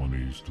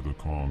colonies to the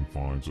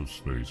confines of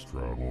space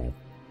travel.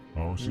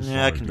 Our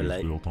society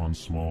is built on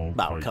small,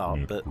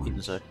 tight-knit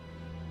groups.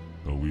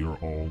 Though we are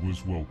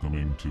always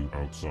welcoming to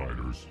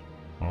outsiders,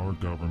 our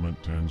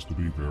government tends to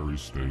be very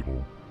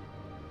stable.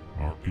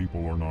 Our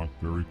people are not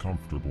very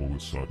comfortable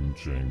with sudden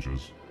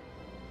changes.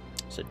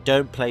 So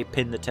don't play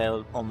pin the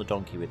tail on the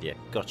donkey with you.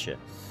 Gotcha.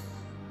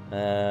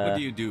 What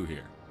do you do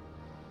here?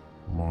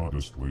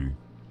 Modestly,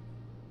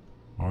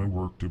 I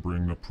work to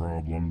bring the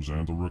problems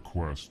and the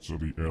requests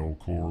of the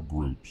Elcor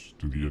groups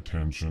to the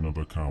attention of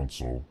the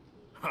Council.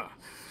 Ha!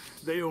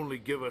 They only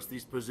give us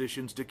these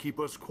positions to keep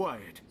us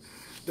quiet.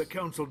 The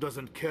Council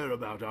doesn't care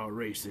about our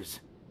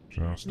races.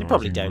 You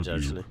probably don't,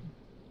 actually.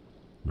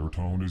 Your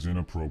tone is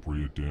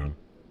inappropriate, Dan.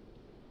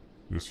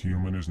 This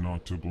human is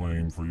not to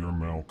blame for your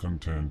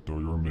malcontent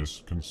or your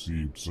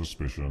misconceived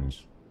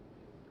suspicions.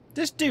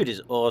 This dude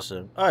is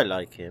awesome. I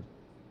like him.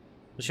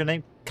 What's your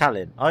name?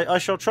 Callan. I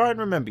shall try and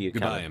remember you,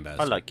 Goodbye, Callan.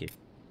 Ambassador. I like you.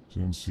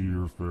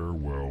 Sincere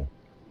farewell.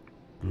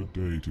 Good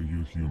day to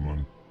you,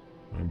 human.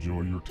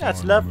 Enjoy your time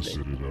That's in lovely. the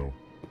Citadel.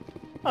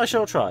 I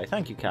shall try.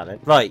 Thank you, Callan.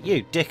 Right,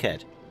 you,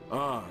 dickhead.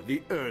 Ah,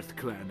 the Earth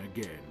Clan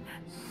again.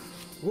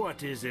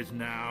 What is it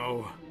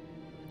now?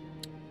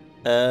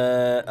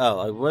 Oh,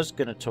 I was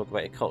going to talk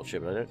about your culture,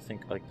 but I don't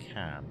think I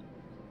can.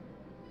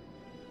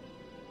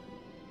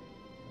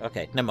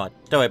 Okay, never mind.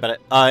 Don't worry about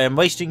it. I am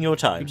wasting your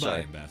time, Goodbye,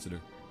 sorry.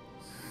 Ambassador.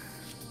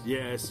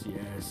 Yes,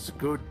 yes.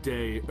 Good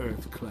day,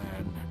 Earth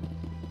Clan.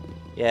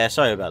 Yeah,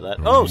 sorry about that.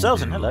 Oh,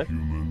 Zelzin, dear hello.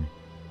 Human.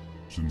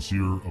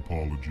 Sincere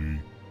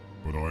apology,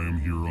 but I am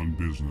here on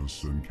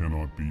business and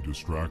cannot be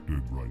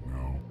distracted right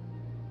now.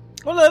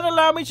 Well, then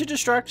allow me to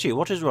distract you.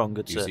 What is wrong,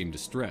 good You sir? seem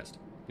distressed.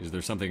 Is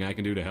there something I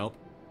can do to help?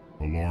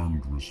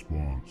 Alarmed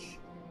response.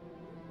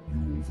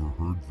 You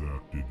overheard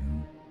that, did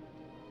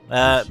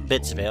you?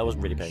 Bits of it. I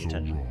wasn't really paying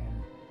attention. Wrong.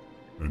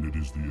 And it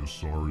is the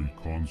Asari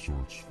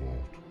consort's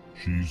fault.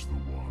 She's the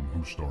one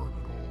who started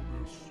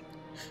all this.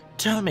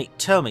 Tell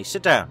me,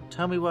 sit down.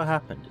 Tell me what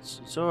happened.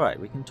 It's alright,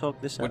 we can talk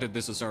this out. What did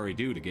this Asari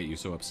do to get you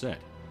so upset?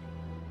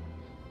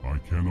 I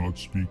cannot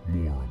speak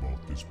more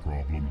about this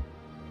problem.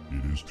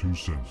 It is too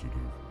sensitive.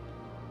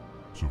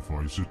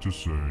 Suffice it to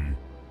say,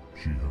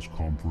 she has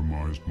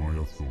compromised my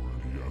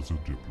authority as a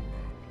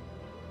diplomat.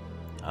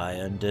 I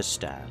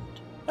understand.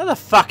 Where the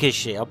fuck is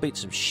she? I'll beat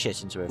some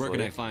shit into her Where for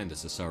can you. I find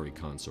this Asari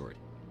consort?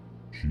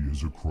 She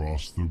is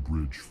across the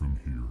bridge from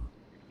here.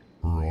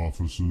 Her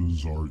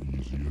offices are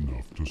easy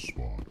enough to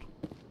spot.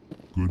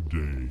 Good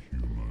day,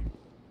 human.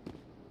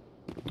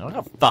 I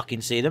can't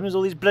fucking see them. There's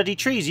all these bloody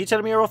trees. Are you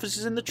telling me your office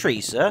is in the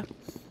trees, sir?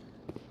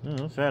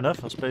 Oh, fair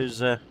enough. I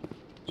suppose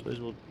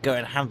we'll go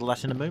and handle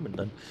that in a moment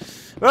then.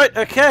 Right,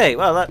 okay.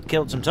 Well, that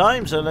killed some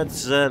time, so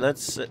let's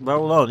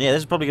roll on. Yeah,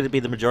 this is probably going to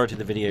be the majority of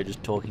the video,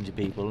 just talking to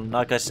people. And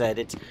like I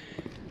said,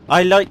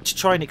 I like to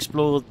try and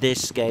explore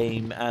this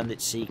game and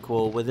its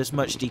sequel with as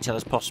much detail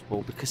as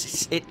possible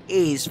because it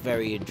is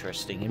very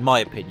interesting, in my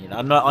opinion.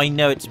 I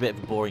know it's a bit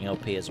of a boring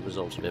LP as a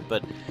result of it,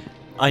 but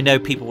I know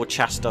people will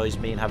chastise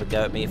me and have a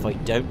go at me if I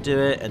don't do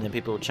it, and then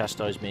people will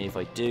chastise me if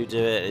I do it.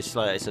 It's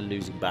like it's a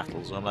losing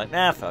battle, so I'm like,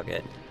 nah, fuck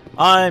it.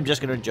 I'm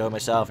just going to enjoy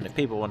myself, and if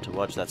people want to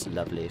watch, that's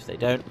lovely. If they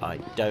don't, I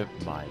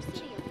don't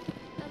mind.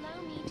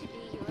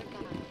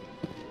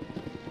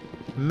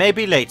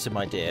 Maybe later,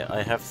 my dear.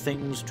 I have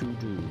things to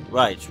do.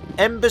 Right.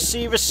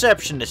 Embassy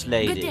receptionist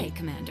lady. Good day,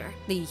 Commander.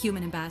 The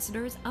human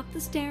ambassador is up the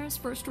stairs,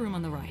 first room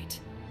on the right.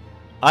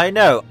 I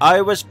know.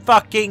 I was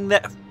fucking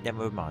there.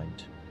 Never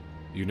mind.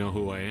 You know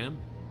who I am?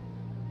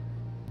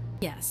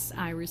 Yes,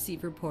 I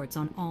receive reports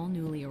on all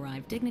newly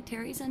arrived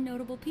dignitaries and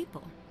notable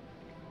people.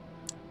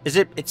 Is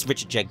it? It's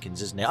Richard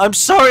Jenkins, isn't it? I'm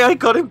sorry I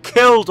got him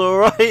killed,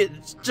 alright?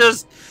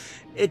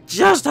 It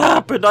just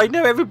happened. I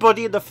know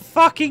everybody in the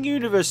fucking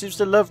universe seems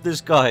to love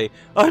this guy.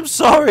 I'm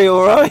sorry,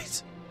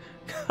 alright?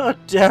 God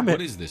damn it.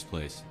 What is this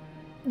place?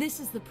 This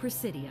is the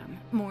Presidium.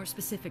 More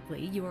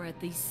specifically, you are at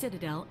the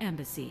Citadel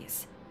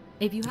embassies.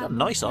 If you have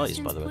nice eyes,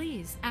 questions, by the way.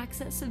 please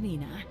access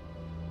Avina.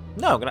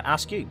 No, I'm going to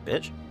ask you,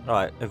 bitch.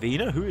 Alright,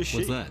 Avina, who is she?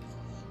 What's that?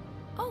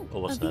 Oh,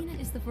 what's Avina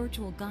is the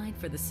virtual guide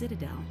for the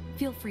Citadel.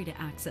 Feel free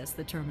to access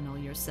the terminal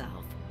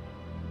yourself.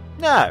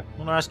 No, I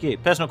want to ask you.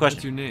 Personal question.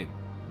 What's your name?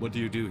 What do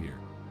you do here?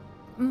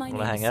 My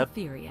Wanna name is hang out?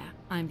 Safiria.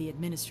 I'm the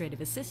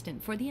administrative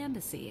assistant for the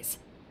embassies.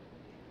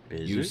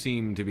 You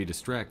seem to be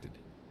distracted.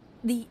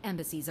 The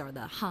embassies are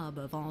the hub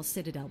of all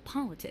Citadel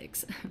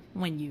politics.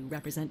 When you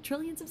represent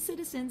trillions of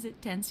citizens,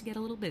 it tends to get a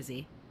little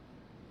busy.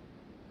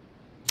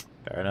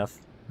 Fair enough.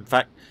 In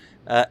fact,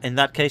 in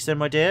that case then,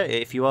 my dear,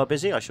 if you are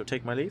busy, I shall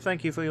take my leave.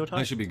 Thank you for your time.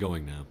 I should be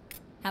going now.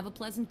 Have a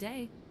pleasant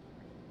day.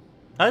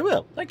 I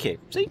will. Thank you.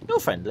 See, you're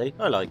friendly.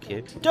 I like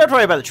you. Don't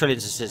worry about the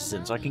trillions of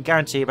citizens. I can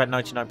guarantee about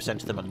 99%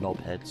 of them are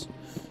knobheads.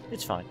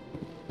 It's fine.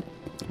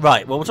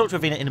 Right, well, we'll talk to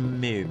Avina in a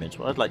moment.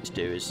 What I'd like to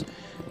do is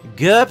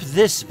go up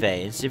this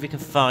way and see if we can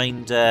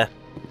find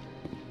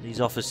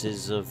these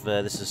offices of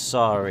this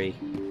Asari.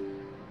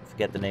 I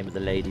forget the name of the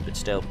lady, but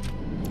still.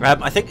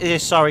 I think the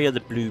Asari are the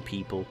blue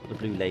people, the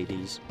blue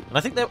ladies. And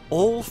I think they're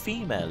all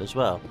female as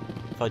well,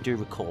 if I do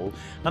recall.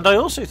 And I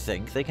also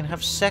think they can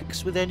have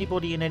sex with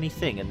anybody and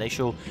anything, and they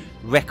shall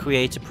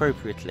recreate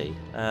appropriately.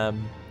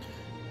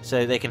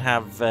 So they can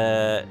have,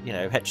 you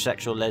know,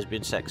 heterosexual,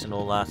 lesbian sex and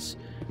all that.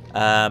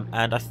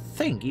 And I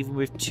think even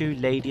with 2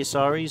 lady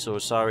Asaris, or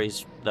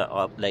Asaris that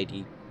are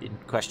lady in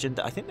question,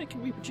 I think they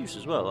can reproduce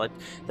as well. Like,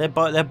 their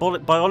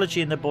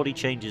biology and their body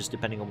changes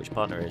depending on which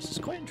partner it is. It's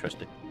quite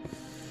interesting.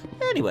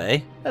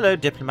 Anyway, hello,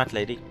 diplomat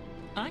lady.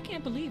 I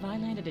can't believe I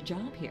landed a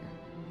job here.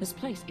 This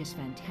place is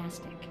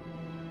fantastic.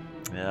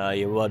 Ah,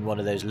 you won one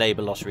of those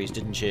labour lotteries,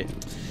 didn't you?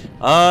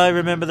 I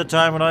remember the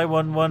time when I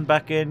won one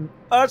back in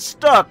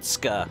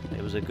Statska.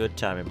 It was a good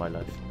time in my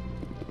life.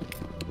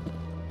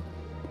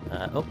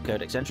 Oh,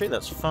 codex entry,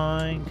 that's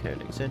fine.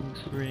 Codex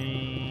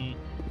entry.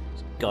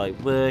 Guy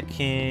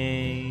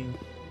working.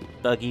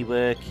 Buggy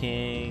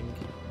working.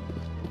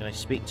 Can I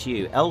speak to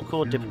you?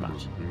 Elcor diplomat.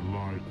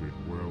 Delighted,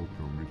 welcome.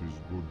 It is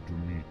good to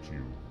meet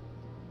you.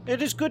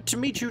 It is good to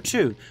meet you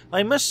too.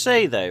 I must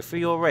say though, for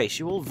your race,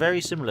 you're all very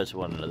similar to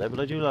one another, but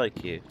I do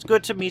like you. It's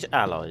good to meet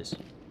allies.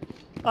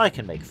 I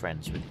can make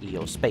friends with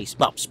Eeyore, space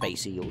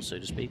Eeyore, so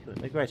to speak.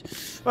 They're great.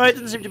 Right,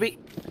 doesn't seem to be...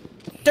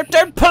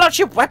 Don't pull out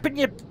your weapon,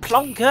 you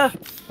plonker!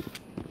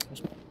 I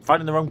was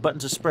finding the wrong button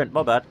to sprint,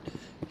 my bad.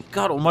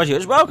 God almighty,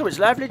 it's welcome, it's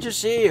lovely to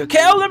see you.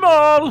 Kill them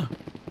all!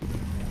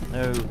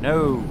 No,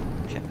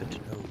 Shepherd,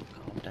 no,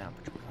 calm down,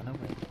 but run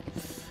away.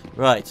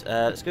 Right,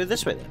 let's go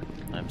this way then.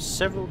 I have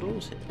several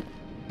doors here.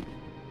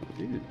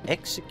 Ooh,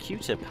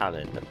 Executor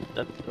Palin.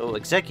 Oh,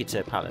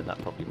 Executor Palin,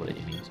 that's probably what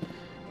it means.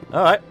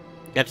 Alright,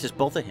 let's just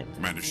bother him.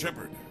 Commander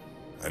Shepard,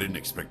 I didn't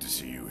expect to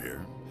see you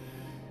here.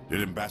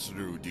 Did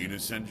Ambassador Udina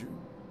send you?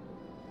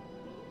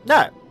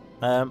 No.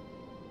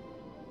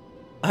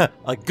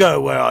 I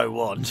go where I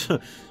want. No.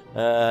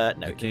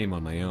 I came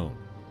on my own.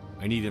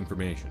 I need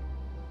information.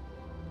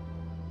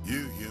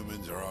 You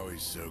humans are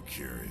always so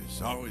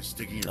curious, always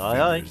sticking your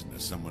Aye, fingers into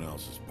someone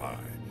else's pie.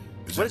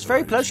 Well, it's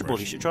very pleasurable.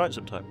 You should try it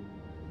sometime.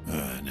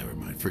 Never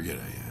mind. Forget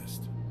I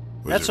asked.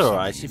 That's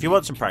alright. If you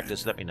want some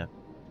practice, let me know.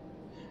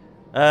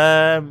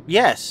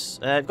 Yes.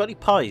 I've got any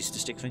pies to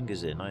stick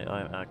fingers in?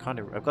 I've got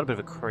a bit of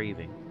a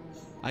craving.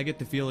 I get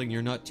the feeling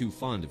you're not too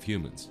fond of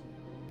humans.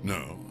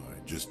 No,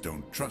 I just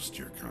don't trust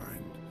your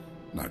kind.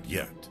 Not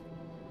yet.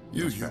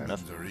 You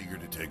humans are eager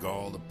to take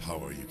all the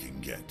power you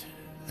can get,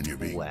 and you're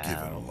being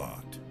given a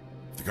lot.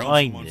 If the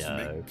council wants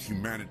to make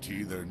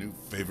humanity their new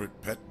favorite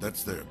pet,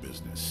 that's their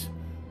business.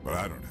 But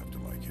I don't have to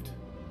like it.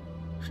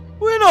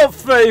 We're not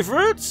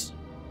favourites!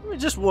 They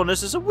just want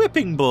us as a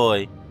whipping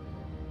boy.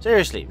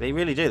 Seriously, they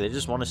really do. They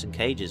just want us in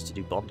cages to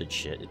do bondage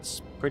shit.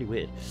 It's pretty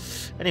weird.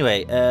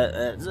 Anyway,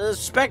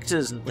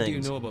 spectres and things. What do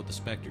you know about the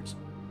spectres?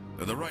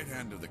 They're the right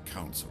hand of the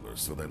council, or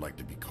so they like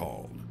to be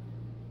called.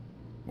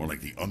 More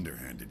like the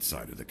underhanded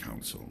side of the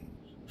council.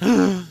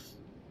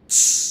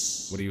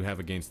 What do you have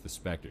against the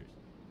spectres?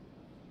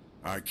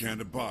 I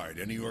can't abide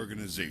any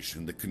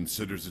organization that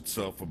considers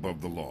itself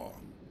above the law.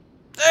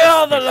 They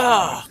are the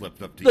law! It's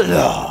left up to the each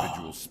law!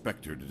 individual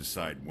spectre to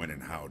decide when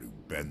and how to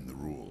bend the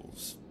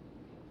rules.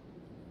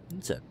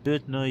 It's a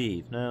bit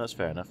naive. No, that's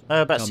fair enough.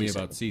 Tell me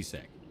about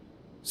CSEC.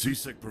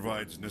 CSEC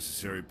provides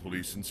necessary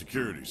police and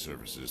security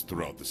services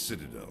throughout the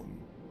Citadel.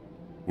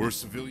 We're a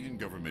civilian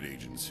government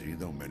agency,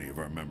 though many of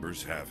our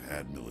members have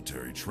had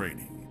military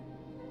training.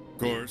 Of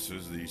course,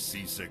 as the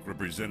CSEC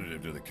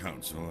representative to the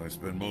Council, I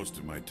spend most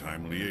of my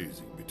time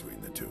liaising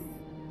between the two.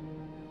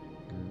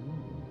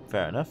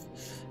 Fair enough.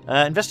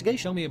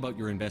 Investigation. Tell me about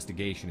your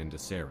investigation into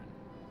Saren.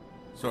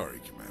 Sorry,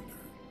 Commander.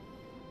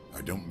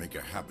 I don't make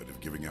a habit of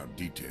giving out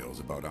details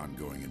about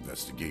ongoing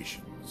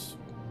investigations.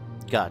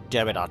 God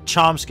damn it, our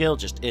charm skill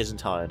just isn't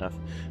high enough.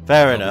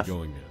 Fair enough.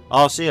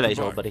 I'll see you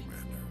later, old buddy.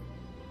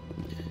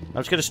 I'm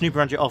just going to snoop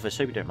around your office,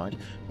 hope you don't mind.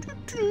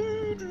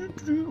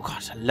 God,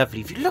 it's a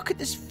lovely view. Look at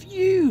this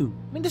view!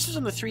 I mean, this was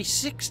on the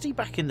 360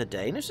 back in the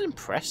day, and this is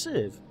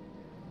impressive.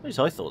 At least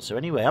I thought so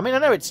anyway. I mean, I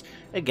know it's,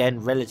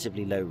 again,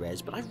 relatively low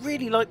res, but I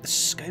really like the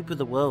scope of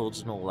the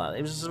worlds and all that.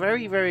 It was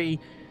very, very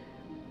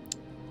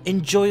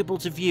enjoyable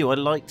to view. I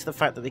liked the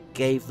fact that they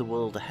gave the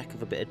world a heck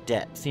of a bit of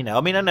depth. You know,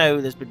 I mean, I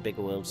know there's been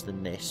bigger worlds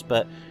than this,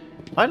 but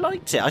I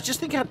liked it. I just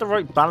think it had the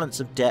right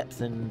balance of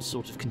depth and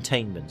sort of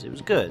containment. It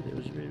was good. It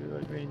was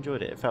I really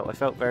enjoyed it. I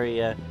felt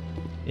very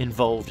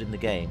involved in the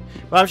game.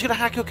 Well, I'm just going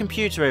to hack your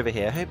computer over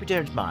here. I hope you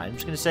don't mind. I'm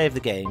just going to save the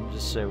game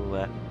just so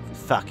if we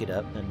fuck it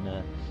up, then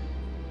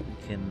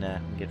we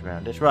can get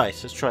around it. Right,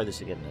 let's try this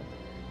again then.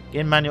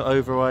 Again, manual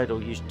override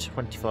or use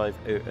 25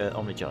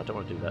 Omnijar. I don't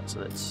want to do that, so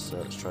let's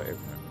try it over.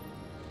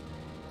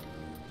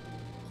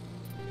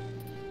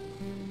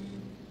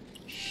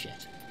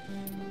 Shit.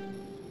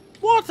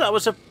 What? That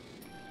was a...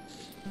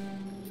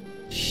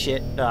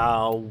 Shit.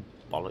 Oh,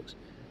 bollocks.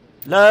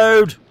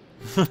 Load!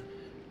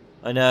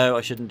 I know,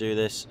 I shouldn't do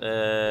this.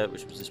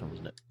 Which was this one,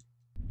 wasn't it?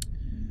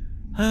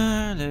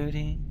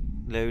 Loading.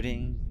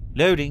 Loading.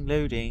 Loading,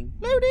 loading,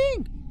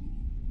 loading!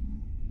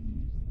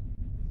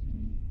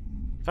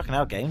 Fucking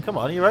hell, game. Come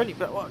on, you're only...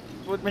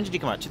 When did you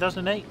come out?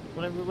 2008?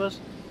 Whatever it was?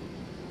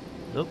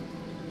 Oh.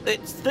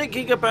 It's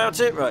thinking about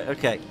it. Right,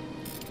 okay.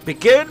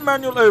 Begin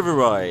manual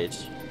override.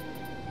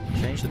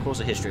 Change the course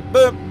of history.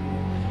 Boom!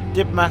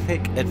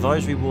 Diplomatic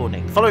advisory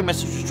warning. The following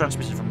message was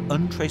transmitted from an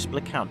untraceable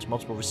account to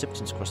multiple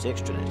recipients across the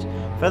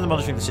extranet. Further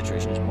monitoring of the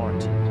situation is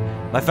warranted.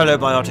 My fellow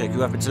biotic, you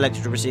have been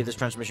selected to receive this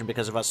transmission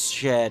because of our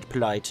shared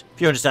plight.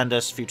 Few understand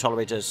us, few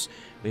tolerate us.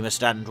 We must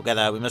stand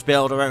together. We must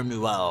build our own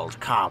new world.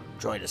 Come,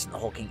 join us in the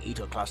Hawking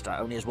Eater cluster.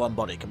 Only as one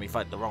body can we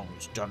fight the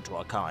wrongs done to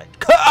our kind.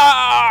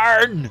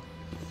 Karn!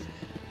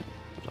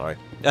 Sorry.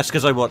 That's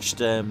because I watched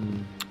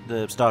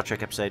the Star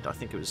Trek episode, I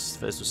think it was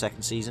first or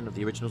second season of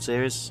the original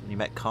series, and you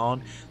met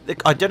Khan.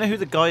 I don't know who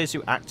the guy is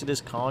who acted as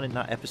Khan in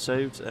that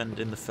episode and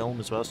in the film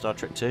as well, Star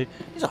Trek 2.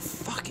 He's a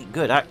fucking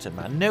good actor,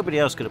 man. Nobody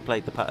else could have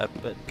played the part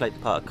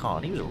of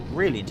Khan. He was a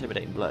really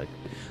intimidating bloke.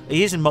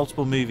 He is in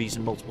multiple movies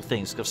and multiple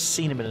things. I've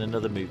seen him in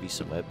another movie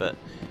somewhere, but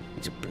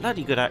he's a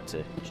bloody good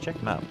actor. Just check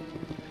him out.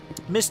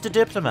 Mr.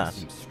 Diplomat.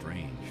 Seems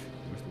strange.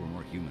 I wish there were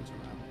more humans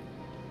around.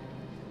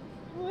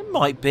 Well, it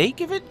might be.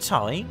 Give it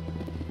time.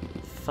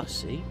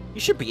 Fussy. You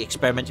should be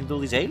experimenting with all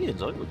these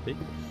aliens. I would be.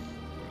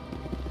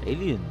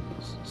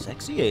 Aliens.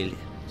 Sexy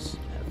aliens.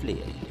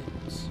 Lovely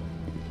aliens.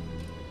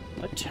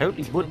 I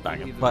totally would bang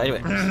them. But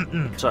anyway.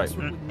 Sorry.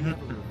 Would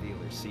never reveal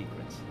her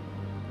secrets.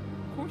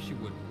 Of course she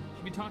wouldn't.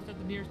 She'd be tossed at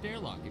the nearest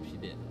airlock if she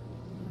did.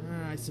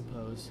 I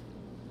suppose.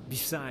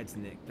 Besides,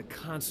 Nick, the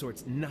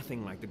consort's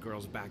nothing like the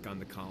girls back on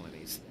the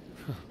colonies.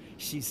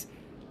 She's...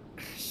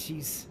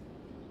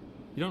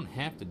 You don't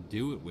have to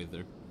do it with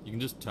her. You can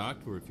just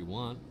talk to her if you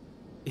want.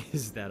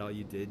 Is that all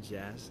you did,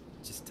 Jazz?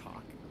 Just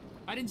talk?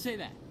 I didn't say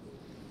that.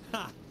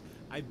 Ha!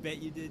 I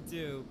bet you did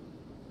too.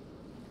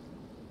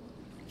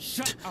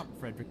 Shut up,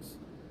 Fredericks.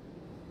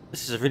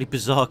 This is a really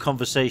bizarre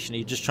conversation. Are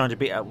you just trying to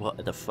beat out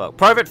what the fuck?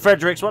 Private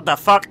Fredericks, what the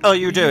fuck are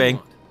you doing?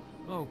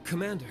 Oh,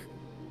 Commander.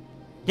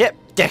 Yep,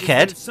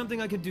 dickhead. There's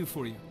something I can do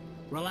for you.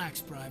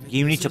 Relax, Private.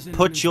 You need to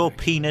put your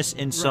penis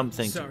in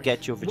something to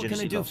get your virginity lost. What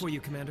can I do lost. for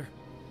you, Commander?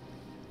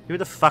 Who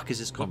the fuck is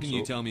this consort? What can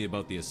you tell me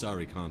about the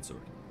Asari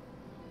consort?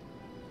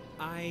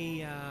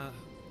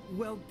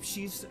 Well,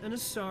 she's an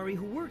Asari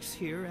who works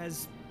here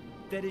as...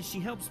 That is, she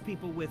helps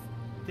people with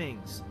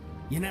things.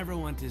 You never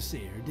went to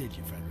see her, did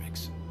you,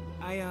 Fredericks?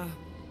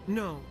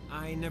 No,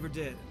 I never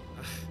did.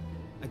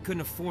 I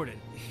couldn't afford it.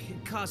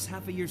 It costs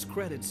half a year's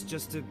credits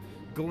just to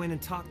go in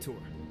and talk to her.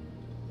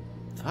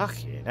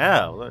 Fucking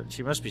hell,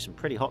 she must be some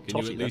pretty hot totty.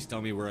 Can you at least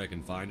tell me where I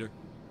can find her?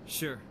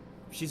 Sure.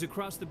 She's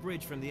across the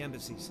bridge from the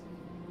embassies.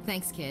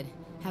 Thanks, kid.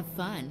 Have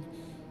fun.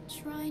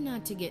 Try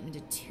not to get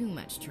into too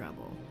much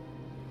trouble.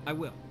 I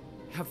will.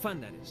 Have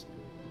fun, that is.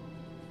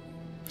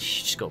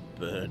 She just got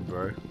burned,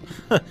 bro.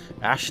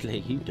 Ashley,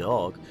 you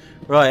dog.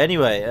 Right,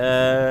 anyway,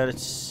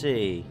 let's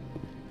see.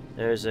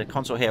 There's a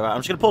console here. I'm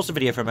just going to pause the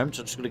video for a moment.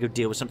 I'm just going to go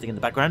deal with something in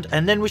the background.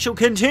 And then we shall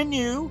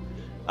continue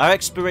our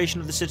exploration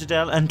of the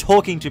Citadel and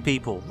talking to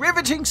people.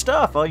 Riveting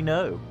stuff, I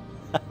know.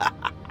 I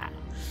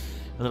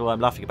don't know why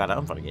I'm laughing about it.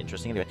 I'm finding it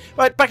interesting anyway.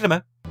 Right, back in a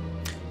moment.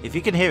 If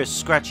you can hear a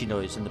scratchy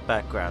noise in the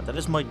background, that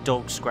is my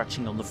dog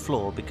scratching on the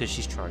floor because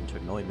she's trying to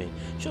annoy me.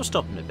 She'll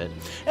stop in a bit.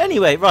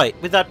 Anyway, right,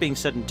 with that being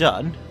said and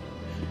done,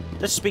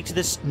 let's speak to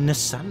this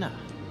Nasana.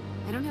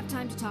 I don't have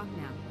time to talk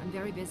now. I'm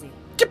very busy.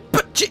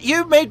 But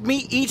you made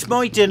me eat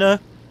my dinner.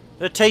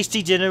 A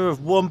tasty dinner of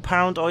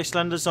 £1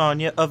 Iceland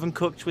lasagna, oven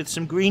cooked with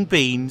some green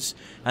beans,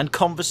 and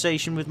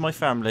conversation with my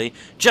family.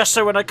 Just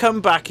so when I come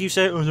back you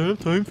say, I don't have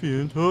time for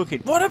you talking.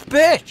 What a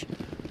bitch!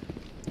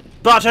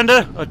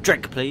 Bartender, a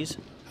drink, please.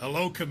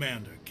 Hello,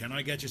 Commander. Can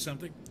I get you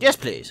something? Yes,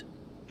 please.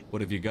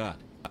 What have you got?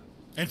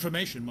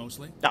 Information,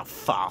 mostly. Oh,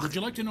 fuck. Would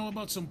you like to know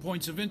about some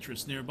points of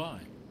interest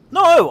nearby?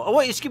 No! I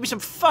want you to give me some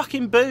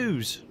fucking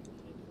booze.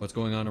 What's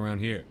going on around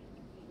here?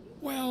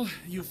 Well,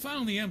 you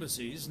found the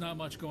embassies. Not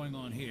much going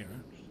on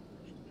here.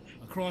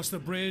 Across the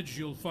bridge,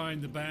 you'll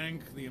find the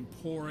bank, the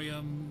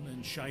Emporium,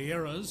 and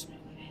Shaira's.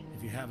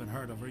 If you haven't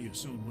heard of her, you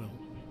soon will.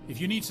 If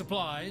you need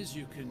supplies,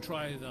 you can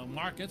try the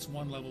markets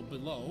one level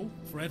below.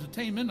 For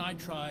entertainment, I'd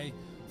try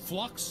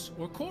Flux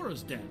or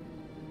Cora's Den.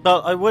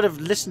 Well, I would have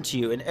listened to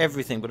you and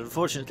everything, but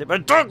unfortunately my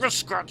dog was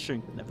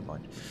scratching. Never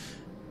mind.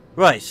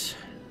 Right.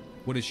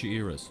 What is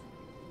Shaira's?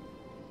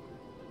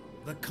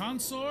 The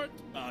consort,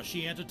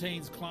 she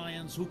entertains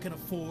clients who can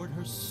afford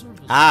her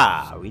services.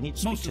 Ah, we need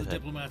to speak Most to of the her.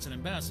 diplomats and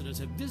ambassadors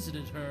have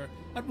visited her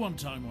at one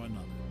time or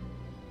another.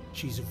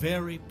 She's a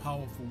very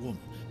powerful woman,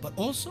 but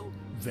also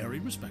very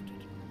respected.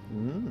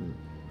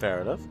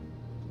 Fair enough.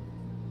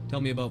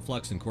 Tell me about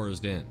Flux and Cora's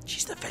Den.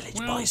 She's the village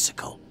Well,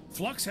 bicycle.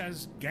 Flux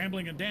has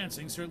gambling and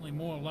dancing, certainly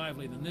more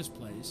lively than this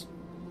place.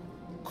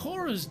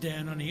 Cora's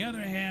Den, on the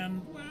other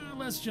hand, well,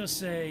 let's just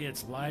say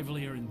it's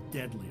livelier and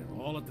deadlier,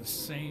 all at the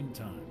same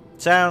time.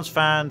 Sounds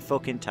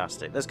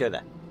fan-fucking-tastic. Let's go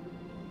there.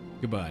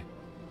 Goodbye.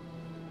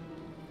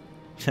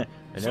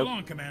 So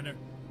long, Commander.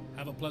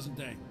 Have a pleasant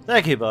day.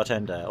 Thank you,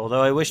 bartender.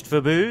 Although I wished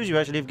for booze, you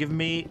actually have given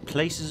me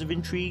places of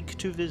intrigue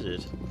to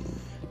visit.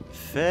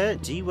 Fair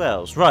D.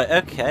 Wells. Right,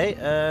 okay.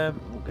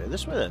 We'll go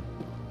this way then.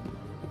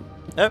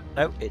 Oh,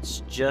 no,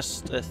 it's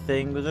just a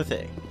thing with a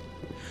thing.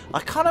 I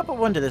can't help but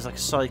wonder there's like a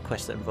side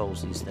quest that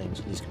involves these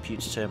things, these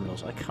computer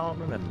terminals. I can't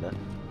remember.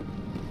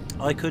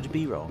 I could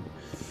be wrong.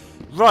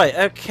 Right,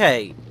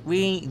 okay.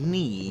 We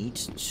need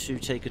to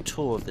take a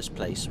tour of this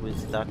place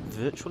with that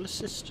virtual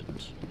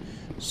assistant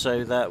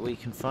so that we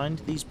can find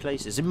these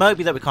places. It might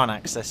be that we can't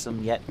access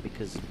them yet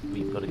because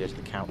we've got to go to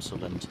the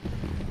council and,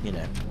 you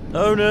know.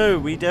 Oh no,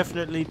 we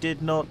definitely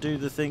did not do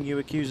the thing you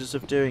accuse us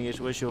of doing. It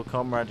was your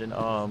comrade in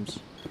arms.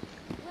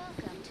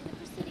 Welcome to the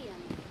Presidium.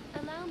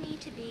 Allow me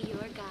to be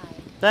your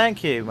guide.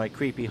 Thank you, my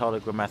creepy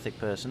hologrammatic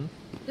person.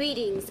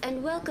 Greetings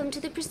and welcome to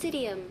the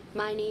Presidium.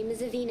 My name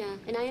is Avina,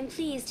 and I am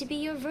pleased to be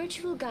your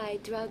virtual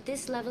guide throughout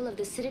this level of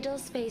the Citadel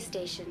space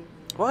station.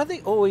 Why are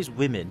they always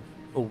women?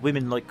 Or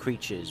women-like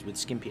creatures with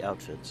skimpy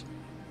outfits?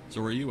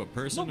 So are you a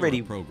person Not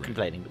really or a program?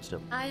 complaining, but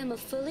still. I am a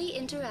fully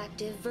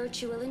interactive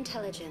virtual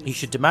intelligence. You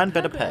should demand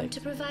better pay. Programmed to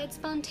provide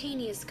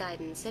spontaneous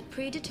guidance at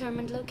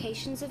predetermined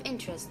locations of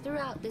interest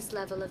throughout this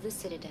level of the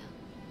Citadel.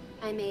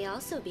 I may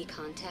also be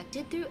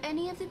contacted through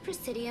any of the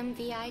Presidium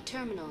VI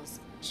terminals,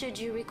 should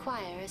you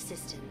require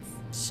assistance.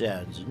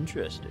 Sounds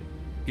interesting.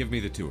 Give me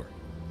the tour.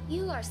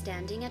 You are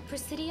standing at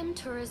Presidium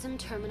Tourism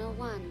Terminal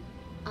 1.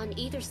 On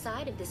either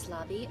side of this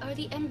lobby are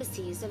the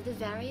embassies of the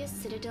various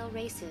Citadel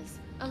races,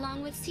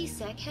 along with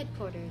CSEC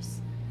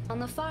headquarters. On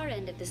the far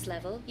end of this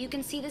level, you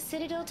can see the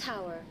Citadel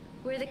Tower,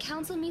 where the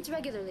Council meets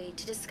regularly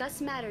to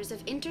discuss matters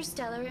of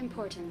interstellar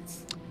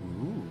importance.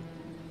 Ooh.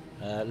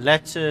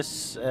 Let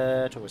us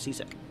talk about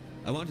CSEC.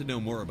 I want to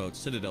know more about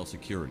Citadel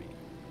security.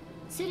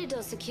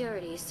 Citadel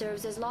security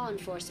serves as law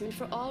enforcement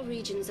for all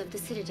regions of the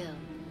Citadel,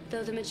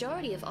 though the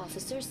majority of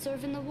officers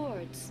serve in the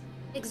wards.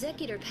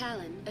 Executor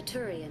Palin, a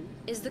Turian,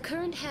 is the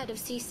current head of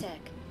CSEC,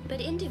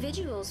 but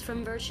individuals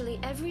from virtually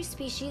every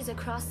species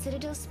across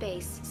Citadel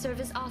space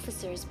serve as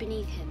officers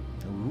beneath him.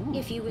 Ooh.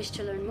 If you wish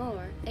to learn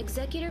more,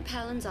 Executor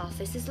Palin's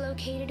office is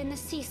located in the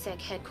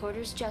CSEC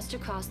headquarters just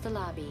across the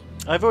lobby.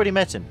 I've already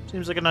met him.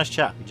 Seems like a nice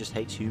chap. He just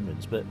hates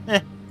humans, but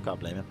can't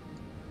blame him.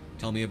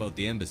 Tell me about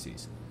the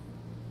embassies.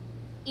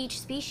 Each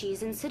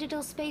species in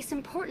Citadel space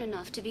important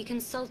enough to be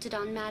consulted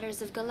on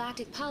matters of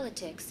galactic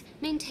politics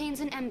maintains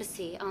an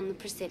embassy on the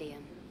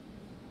Presidium.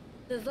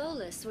 The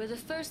Volus were the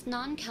first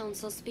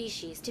non-council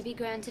species to be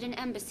granted an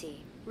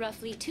embassy,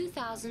 roughly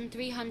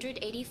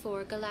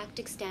 2,384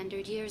 galactic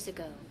standard years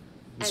ago.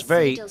 It's a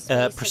very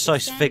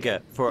precise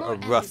figure for a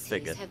rough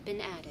figure. Have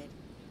been added.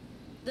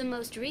 The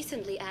most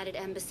recently added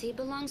embassy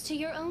belongs to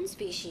your own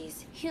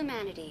species,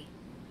 humanity.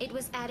 It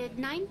was added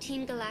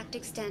 19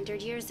 galactic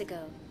standard years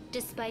ago,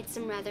 despite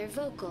some rather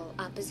vocal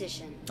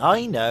opposition.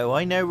 I know,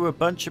 we're a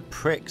bunch of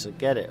pricks, I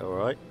get it,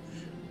 alright?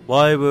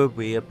 Why were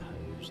we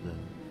opposed then?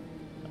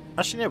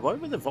 Actually, no, why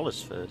were the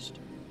Volus first?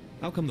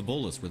 How come the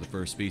Volus were the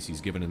first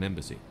species given an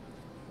embassy?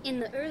 In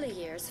the early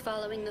years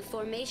following the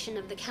formation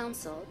of the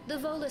Council, the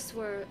Volus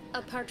were,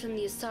 apart from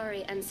the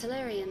Asari and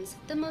Solarians,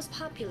 the most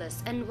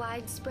populous and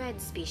widespread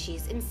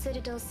species in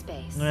Citadel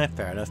space.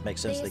 Fair enough,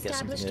 makes sense. They They get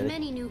something established early.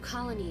 many new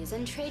colonies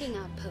and trading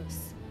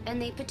outposts, and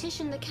they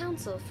petitioned the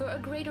Council for a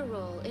greater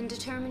role in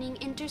determining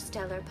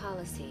interstellar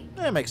policy.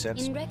 That makes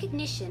sense. In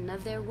recognition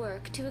of their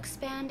work to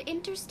expand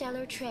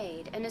interstellar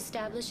trade and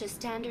establish a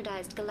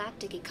standardized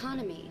galactic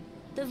economy,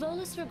 the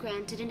Volus were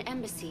granted an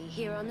embassy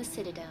here on the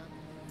Citadel.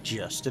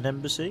 Just an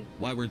embassy?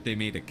 Why weren't they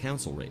made a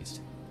council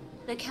race?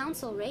 The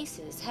Council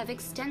races have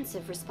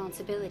extensive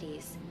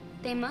responsibilities.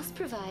 They must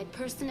provide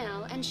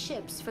personnel and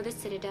ships for the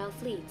Citadel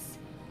fleets.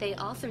 They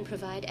often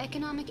provide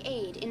economic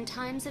aid in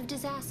times of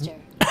disaster.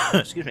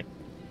 Excuse me.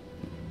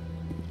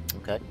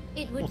 Okay.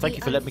 It would thank be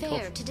you for letting me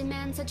unfair cough. to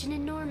demand such an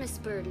enormous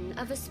burden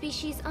of a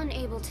species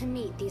unable to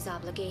meet these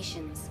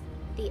obligations.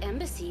 The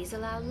embassies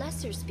allow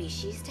lesser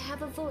species to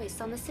have a voice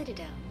on the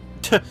Citadel.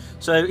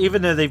 So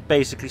even though they've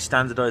basically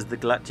standardized the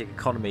galactic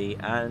economy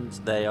and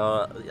they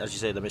are, as you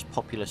say, the most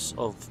populous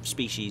of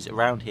species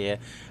around here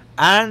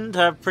and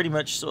have pretty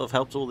much sort of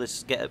helped all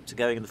this get up to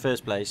going in the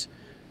first place,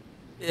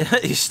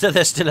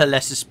 they're still a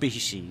lesser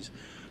species.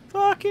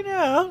 Fucking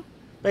hell.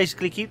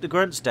 Basically keep the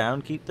grunts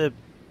down, keep the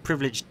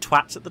privileged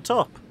twats at the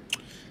top.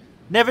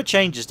 Never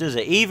changes, does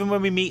it? Even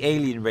when we meet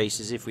alien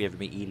races, if we ever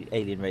meet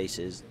alien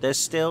races, they're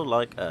still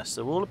like us.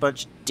 They're all a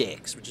bunch of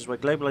dicks, which is why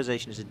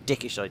globalization is a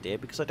dickish idea,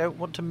 because I don't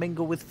want to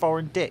mingle with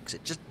foreign dicks.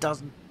 It just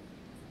doesn't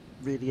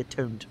really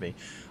atone to me.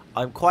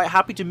 I'm quite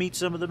happy to meet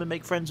some of them and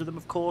make friends with them,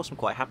 of course. I'm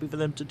quite happy for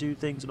them to do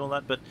things and all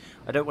that, but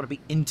I don't want to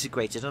be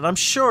integrated. And I'm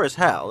sure as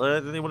hell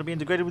they want to be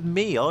integrated with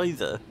me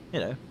either. You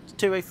know, it's a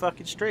two-way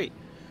fucking street.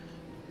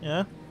 You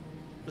know?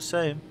 Just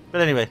saying.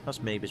 But anyway,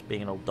 that's me just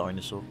being an old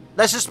dinosaur.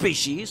 That's a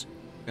species!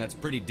 That's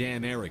pretty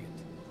damn arrogant.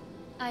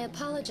 I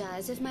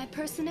apologize if my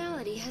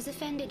personality has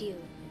offended you.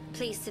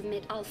 Please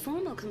submit all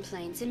formal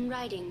complaints in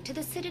writing to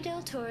the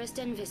Citadel Tourist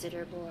and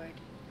Visitor Board.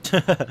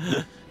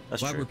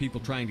 Why were people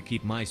trying to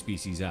keep my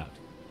species out?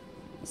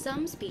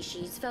 Some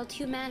species felt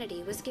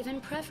humanity was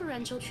given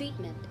preferential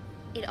treatment.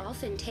 It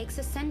often takes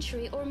a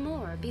century or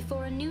more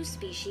before a new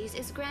species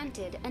is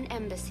granted an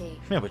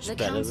embassy. Yeah, which is the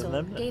better Council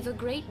than them. gave a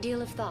great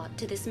deal of thought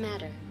to this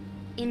matter.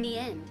 In the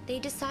end, they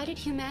decided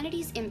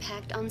humanity's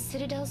impact on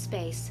Citadel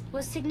space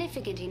was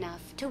significant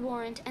enough to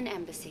warrant an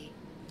embassy.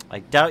 I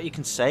doubt you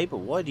can say, but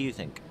why do you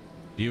think?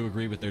 Do you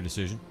agree with their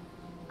decision?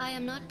 I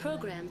am not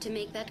programmed to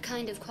make that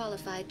kind of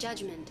qualified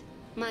judgment.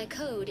 My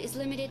code is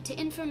limited to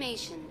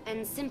information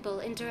and simple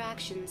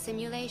interaction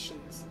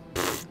simulations.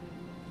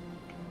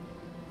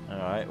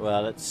 Alright,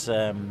 well,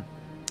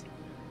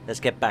 let's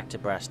get back to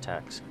brass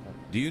tacks.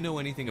 Do you know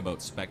anything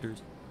about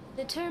Spectres?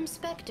 The term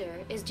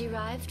Spectre is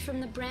derived from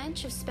the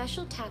branch of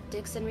Special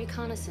Tactics and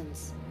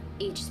Reconnaissance.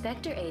 Each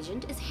Spectre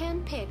agent is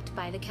handpicked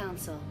by the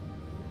Council.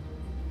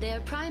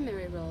 Their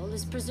primary role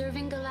is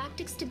preserving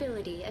galactic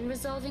stability and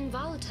resolving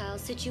volatile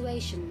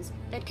situations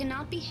that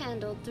cannot be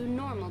handled through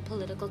normal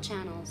political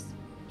channels.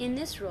 In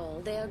this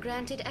role, they are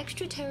granted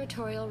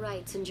extraterritorial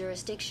rights and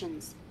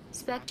jurisdictions.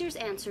 Spectres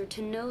answer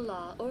to no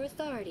law or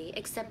authority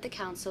except the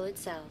Council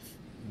itself.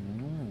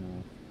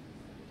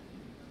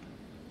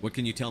 What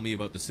can you tell me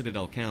about the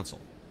Citadel Council?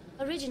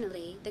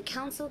 Originally, the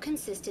Council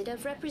consisted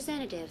of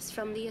representatives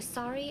from the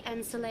Asari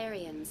and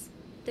Solarians,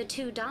 the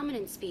two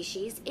dominant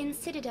species in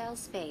Citadel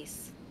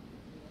space.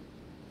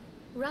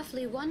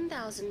 Roughly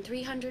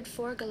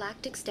 1,304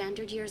 galactic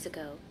standard years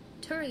ago,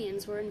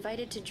 Turians were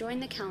invited to join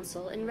the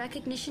Council in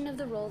recognition of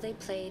the role they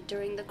played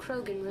during the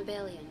Krogan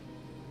Rebellion.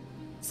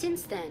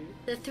 Since then,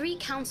 the three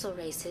Council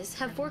races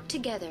have worked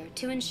together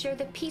to ensure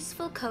the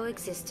peaceful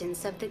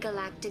coexistence of the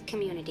galactic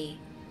community,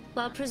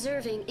 while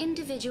preserving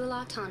individual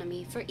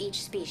autonomy for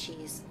each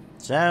species.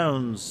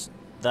 Sounds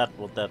that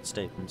what that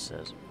statement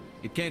says.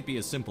 It can't be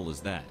as simple as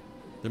that.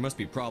 There must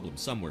be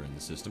problems somewhere in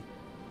the system.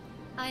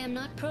 I am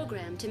not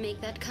programmed to make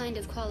that kind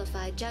of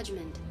qualified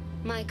judgment.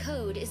 My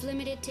code is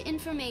limited to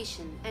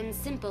information and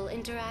simple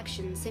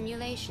interaction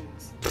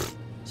simulations.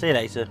 See you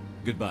later.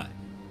 Goodbye.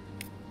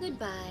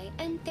 Goodbye,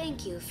 and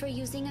thank you for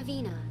using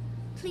Avina.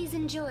 Please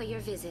enjoy your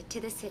visit to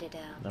the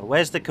Citadel. Now,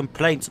 where's the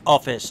complaints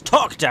office?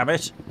 Talk, damn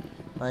it!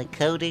 My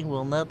coding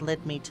will not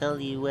let me tell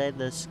you where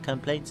the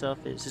complaints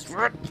office is.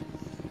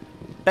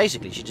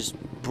 Basically, she just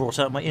brought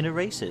out my inner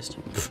racist.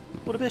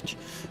 What a bitch.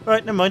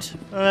 Right, never mind.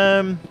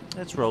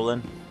 Let's roll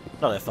then.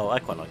 Not their fault, I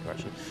quite like her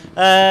actually.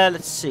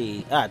 Let's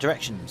see.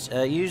 Directions.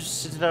 Use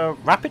Citadel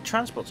rapid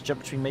transport to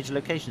jump between major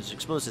locations. To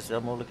explore the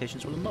Citadel, more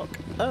locations will unlock.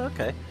 Oh,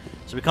 okay.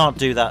 So we can't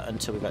do that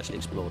until we've actually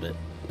explored it.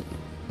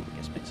 I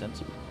guess makes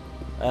sense.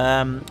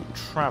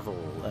 Travel.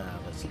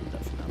 Let's leave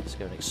that for now. Let's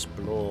go and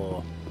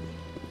explore.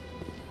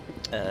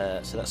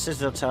 So that's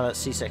Citadel Tower at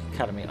CSEC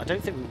Academy. I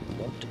don't think we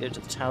want to go to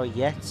the tower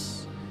yet.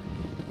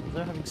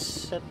 Although having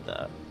said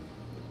that,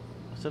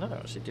 I don't know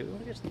actually, do we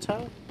want to go to the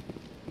tower?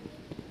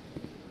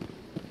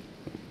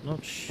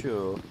 Not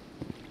sure.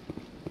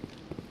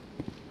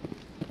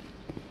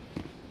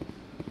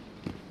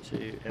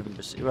 To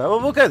embassy.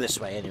 Well, we'll go this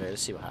way anyway,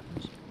 let's see what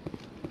happens.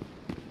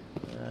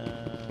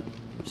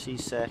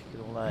 CSEC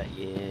and all that,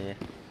 yeah.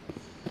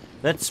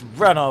 Let's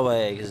run our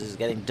way, because it's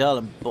getting dull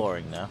and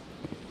boring now.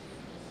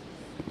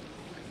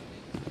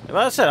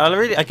 Well, as I said,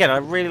 I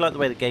really like the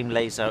way the game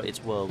lays out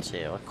its worlds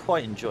here. I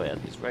quite enjoy it.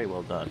 It's very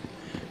well done.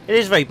 It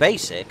is very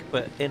basic,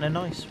 but in a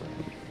nice way.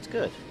 It's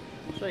good.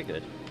 It's very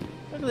good.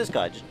 Look at this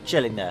guy just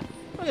chilling there.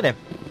 Look at him.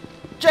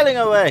 Chilling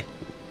away.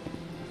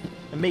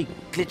 And me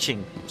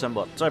glitching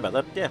somewhat. Sorry about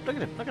that. Yeah, look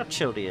at him. Look how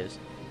chilled he is.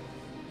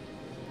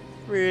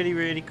 Really,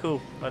 really cool.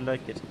 I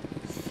like it.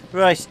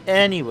 Right,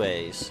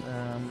 anyways.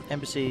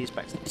 Embassies,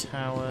 back to the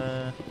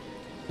tower.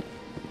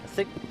 I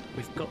think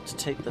we've got to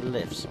take the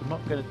lifts. I'm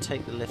not going to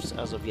take the lifts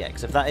as of yet,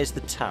 because if that is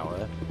the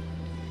tower,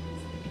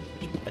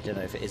 I don't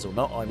know if it is or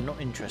not. I'm not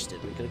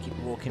interested. We're going to keep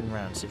walking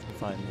around, see if we can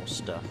find more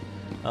stuff.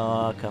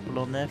 A couple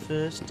on their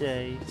first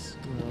dates.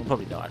 Well,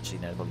 probably not, actually.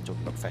 No, probably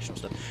talking about professional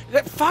stuff.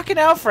 Fucking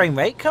hell, frame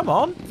rate, come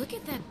on! Look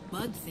at that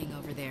bug thing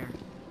over there.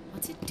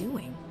 What's it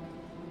doing?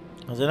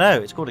 I don't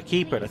know. It's called a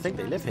keeper, and I think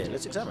they live here.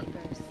 Let's examine.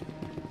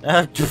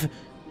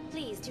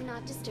 Please do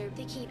not disturb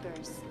the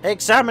keepers.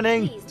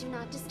 Examining! Please do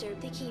not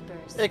disturb the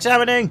keepers.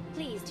 Examining!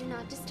 Please do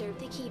not disturb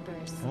the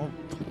keepers. Oh,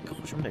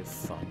 gosh, I'm no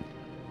fun.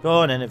 Go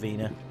on,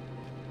 Avina.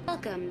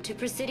 Welcome to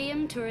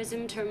Presidium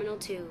Tourism Terminal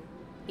 2.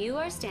 You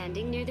are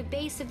standing near the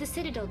base of the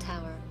Citadel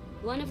Tower,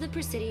 one of the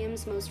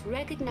Presidium's most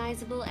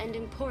recognizable and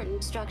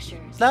important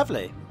structures.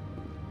 Lovely.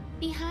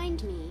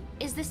 Behind me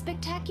is the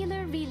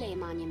spectacular Relay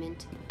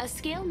Monument, a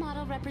scale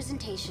model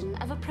representation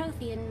of a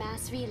Prothean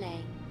mass relay.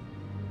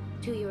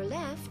 To your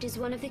left is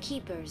one of the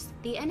Keepers,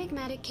 the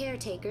enigmatic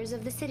caretakers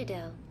of the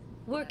Citadel,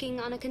 working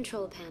on a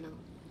control panel.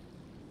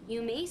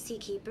 You may see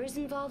Keepers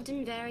involved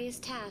in various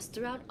tasks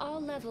throughout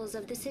all levels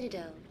of the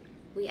Citadel.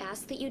 We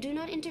ask that you do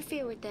not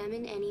interfere with them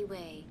in any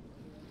way.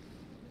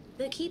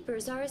 The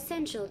Keepers are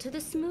essential to the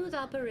smooth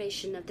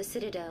operation of the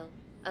Citadel.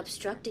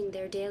 Obstructing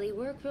their daily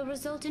work will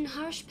result in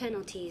harsh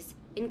penalties,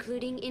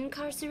 including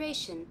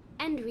incarceration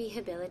and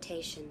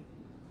rehabilitation.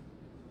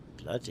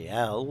 Bloody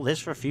hell, all this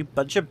for a few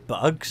bunch of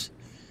bugs?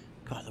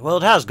 God, the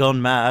world has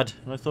gone mad.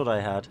 I thought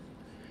I had.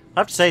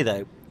 I have to say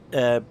though,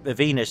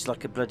 Avina's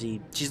like a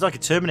bloody... She's like a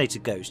Terminator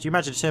ghost. You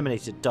imagine a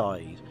Terminator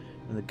died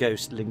and the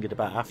ghost lingered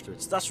about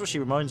afterwards. That's what she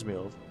reminds me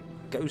of.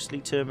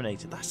 Ghostly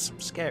Terminator. That's some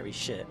scary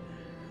shit.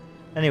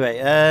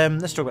 Anyway,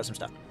 let's talk about some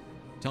stuff.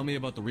 Tell me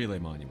about the relay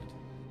monument.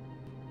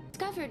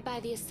 Discovered by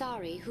the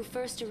Asari who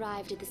first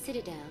arrived at the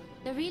Citadel,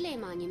 the Relay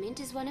Monument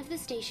is one of the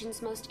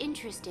station's most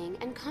interesting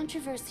and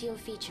controversial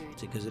features.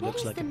 Because it What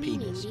looks is like the a meaning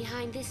penis.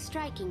 behind this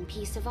striking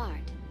piece of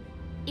art?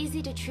 Is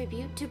it a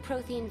tribute to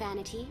Prothean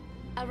vanity?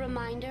 A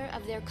reminder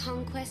of their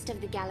conquest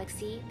of the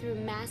galaxy through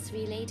mass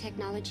relay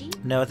technology?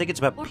 No, I think it's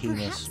about Or penis.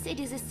 perhaps it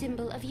is a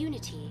symbol of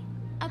unity,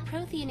 a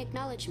Prothean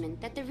acknowledgement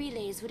that the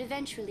relays would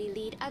eventually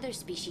lead other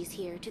species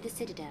here to the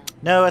Citadel.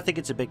 No, I think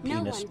it's a big No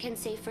penis. one can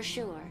say for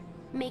sure,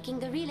 making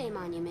the Relay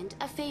Monument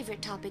a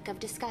favorite topic of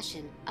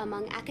discussion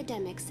among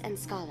academics and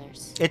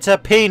scholars. It's a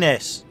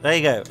penis! There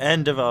you go.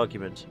 End of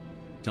argument.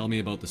 Tell me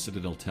about the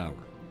Citadel Tower.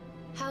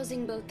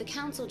 Housing both the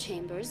council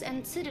chambers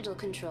and Citadel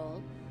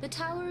control, the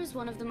tower is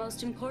one of the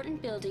most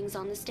important buildings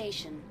on the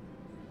station.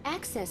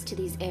 Access to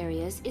these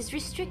areas is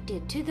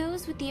restricted to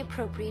those with the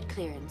appropriate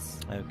clearance.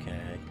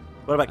 Okay.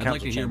 What about I'd council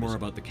like to hear chambers? more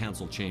about the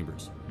council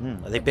chambers.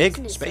 Are they The big?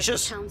 business of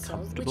Spacious? the council,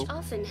 Comfortable? which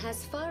often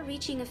has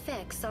far-reaching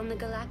effects on the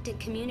galactic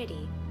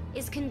community,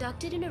 is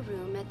conducted in a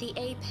room at the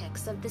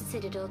apex of the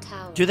Citadel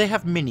Tower. Do they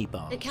have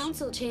minibars? The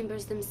council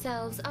chambers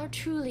themselves are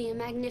truly a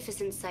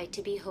magnificent sight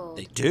to behold.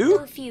 They do?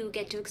 Though few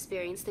get to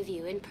experience the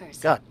view in person.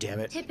 God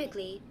damn it.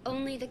 Typically,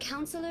 only the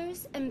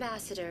councilors,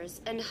 ambassadors,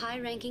 and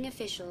high-ranking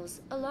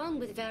officials, along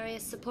with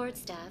various support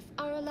staff,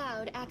 are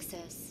allowed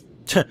access.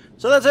 So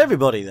that's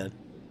everybody then?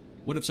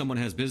 What if someone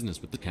has business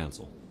with the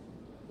council?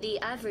 The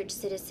average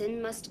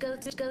citizen must go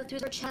through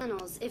their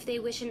channels if they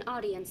wish an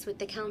audience with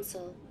the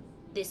council.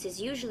 This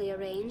is usually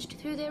arranged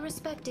through their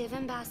respective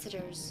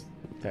ambassadors.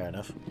 Fair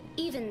enough.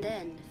 Even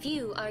then,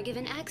 few are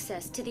given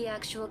access to the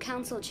actual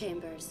council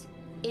chambers.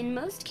 In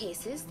most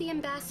cases, the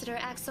ambassador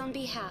acts on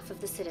behalf of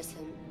the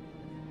citizen.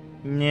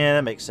 Yeah,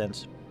 that makes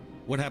sense.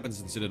 What happens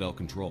in Citadel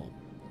Control?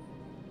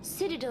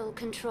 Citadel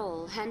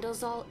Control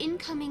handles all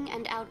incoming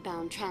and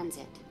outbound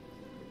transit.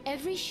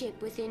 Every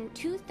ship within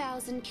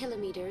 2,000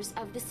 kilometers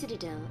of the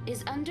Citadel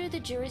is under the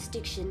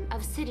jurisdiction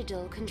of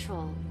Citadel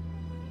Control.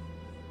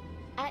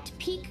 At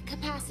peak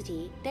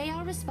capacity, they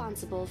are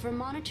responsible for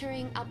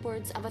monitoring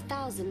upwards of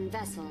 1,000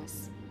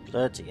 vessels.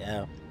 Bloody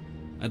hell.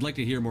 I'd like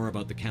to hear more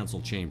about the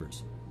council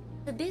chambers.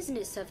 The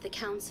business of the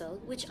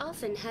Council, which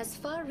often has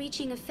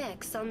far-reaching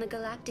effects on the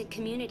galactic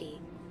community,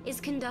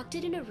 is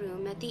conducted in a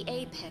room at the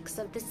apex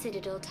of the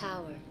Citadel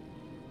Tower.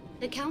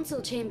 The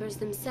council chambers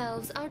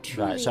themselves are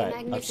truly Right, sorry. a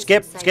magnificent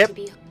Skip. sight to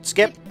behold.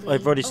 Skip.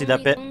 I've already seen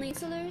that bit. Only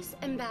councilors,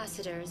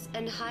 ambassadors,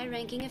 and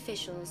high-ranking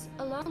officials,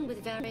 along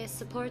with various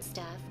support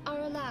staff, are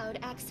allowed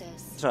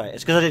access. Sorry,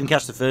 it's because I didn't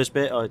catch the first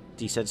bit. I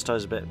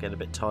desensitized a bit. I'm getting a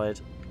bit tired.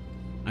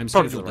 I'm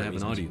Probably scheduled for to the have right an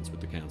reasons. audience with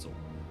the council.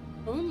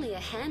 Only a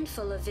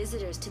handful of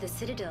visitors to the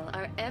Citadel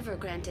are ever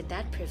granted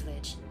that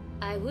privilege.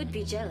 I would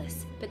be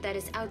jealous, but that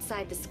is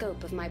outside the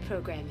scope of my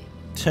programming.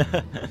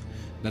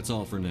 That's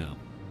all for now.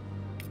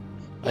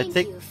 Thank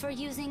you for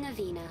using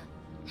Avina.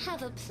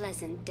 Have a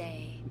pleasant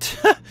day.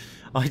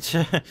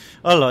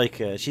 I like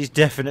her. She's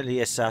definitely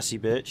a sassy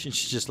bitch, and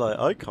she's just like,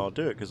 I can't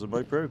do it because of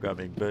my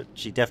programming, but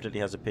she definitely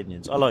has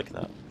opinions. I like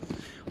that.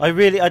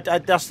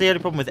 That's the only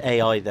problem with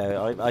AI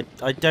though.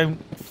 I don't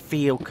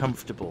feel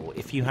comfortable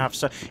if you have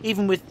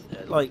even with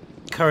like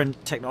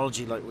current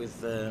technology, like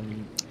with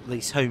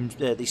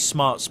these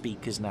smart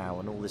speakers now,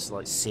 and all this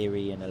like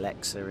Siri and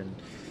Alexa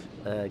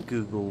and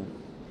Google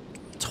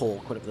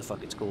Talk, whatever the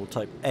fuck it's called,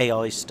 type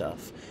AI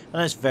stuff.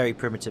 And it's very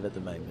primitive at the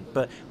moment,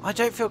 but I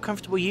don't feel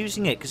comfortable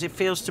using it because it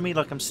feels to me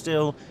like I'm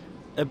still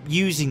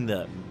using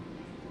them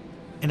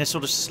in a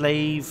sort of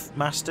slave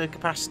master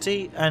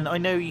capacity. And I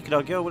know you could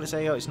argue, oh well, it's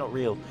AI, it's not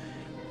real.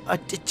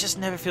 It just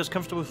never feels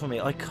comfortable for me.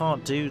 I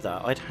can't do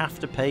that. I'd have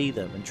to pay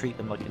them and treat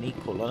them like an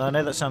equal. And I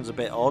know that sounds a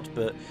bit odd,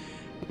 but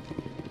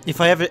if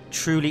I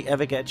truly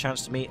ever get a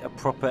chance to meet a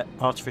proper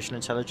artificial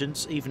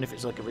intelligence, even if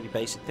it's like a really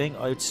basic thing,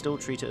 I would still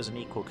treat it as an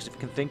equal, because if it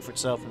can think for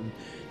itself and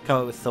come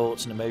up with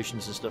thoughts and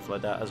emotions and stuff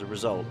like that as a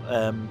result,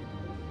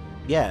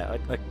 yeah,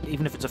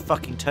 even if it's a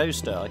fucking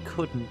toaster, I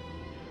couldn't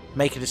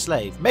make it a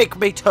slave. Make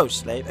me toast,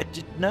 slave!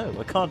 No,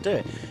 I can't do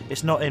it.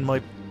 It's not in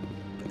my...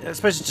 I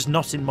suppose it's just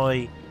not in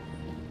my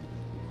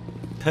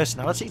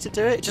personality to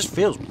do it. It just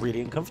feels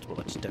really uncomfortable.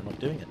 I just don't like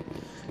doing it.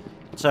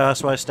 So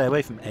that's why I stay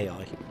away from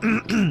AI.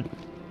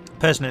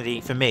 Personally,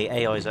 for me,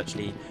 AI is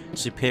actually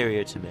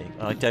superior to me.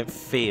 I don't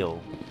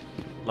feel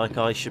like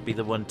I should be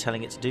the one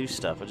telling it to do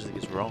stuff. I just think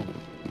it's wrong.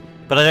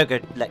 But I don't go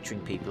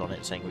lecturing people on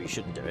it, saying, well, you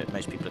shouldn't do it.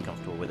 Most people are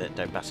comfortable with it.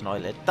 Don't bat an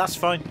eyelid. That's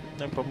fine.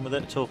 No problem with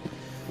it at all.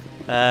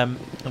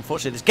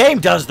 Unfortunately, this game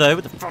does, though,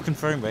 with the fucking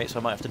frame rate, so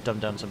I might have to dumb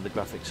down some of the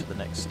graphics for the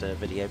next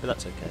video, but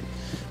that's okay.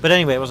 But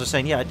anyway, as I was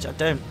saying, yeah, I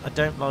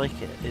don't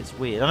like it. It's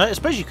weird. And I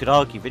suppose you could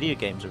argue video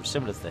games are a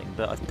similar thing,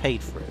 but I've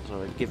paid for it,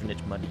 so I've given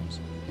it money.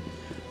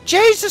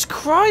 Jesus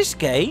Christ,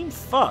 game!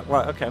 Fuck.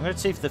 Right, okay, I'm going to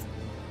see if the... I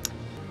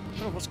don't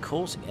know what's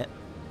causing it.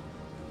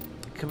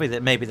 It could be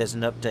that maybe there's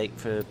an update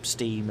for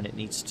Steam and it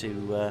needs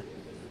to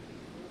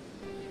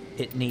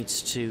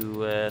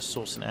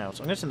sort it out.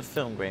 I'm going to turn the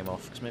film game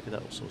off, because maybe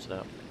that will sort it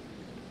out.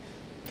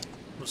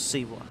 We'll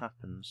see what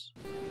happens.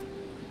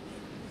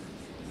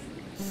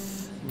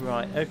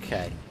 Right,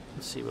 okay.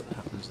 Let's see what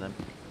happens then.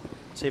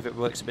 See if it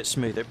works a bit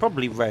smoother. It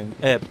probably won't.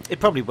 It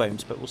probably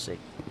won't, but we'll see.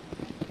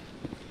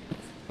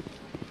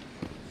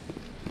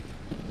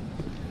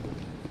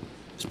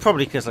 It's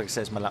probably because, like I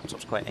said, my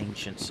laptop's quite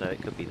ancient, so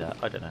it could be that.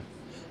 I don't know.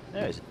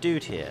 There's a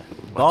dude here.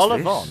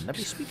 Barlavon. Let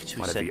me speak to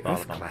One of said the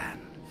Earth Barlavon.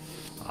 Clan.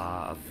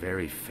 Ah, a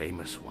very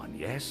famous one,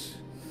 yes?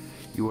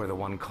 You are the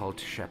one called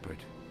Shepherd.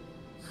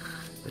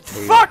 For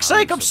fuck's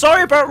sake, I'm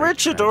sorry about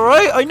Richard,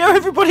 alright? I know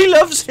everybody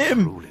loves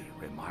him! Truly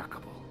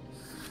remarkable.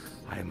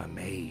 I am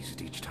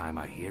amazed each time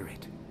I hear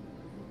it.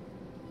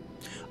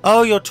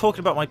 Oh, you're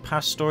talking about my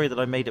past story that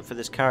I made up for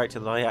this character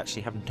that I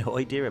actually have no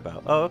idea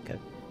about. Oh, okay.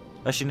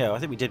 Actually, no, I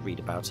think we did read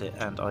about it,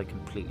 and I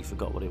completely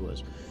forgot what it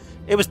was.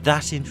 It was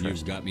that interesting.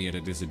 You've got me at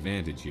a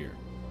disadvantage here.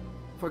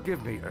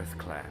 Forgive me, Earth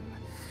Clan.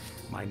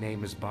 My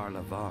name is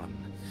Barlavon.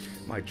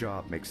 My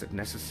job makes it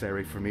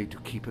necessary for me to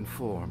keep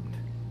informed.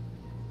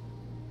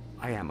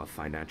 I am a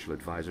financial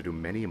advisor to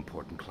many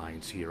important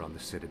clients here on the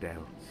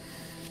Citadel.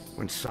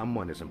 When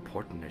someone as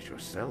important as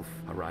yourself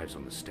arrives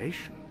on the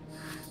station,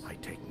 I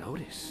take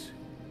notice.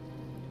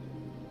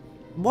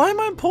 Why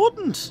am I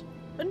important?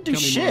 I didn't do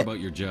Tell me shit. more about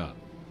your job.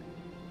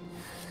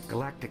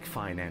 Galactic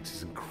finance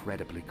is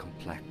incredibly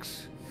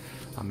complex.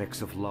 A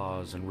mix of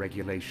laws and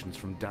regulations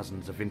from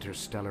dozens of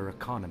interstellar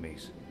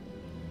economies.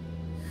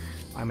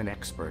 I'm an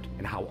expert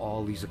in how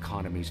all these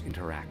economies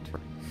interact.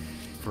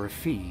 For a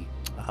fee,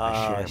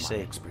 I share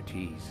my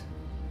expertise.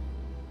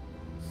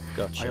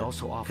 Gotcha. I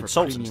also offer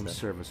premium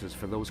services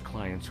for those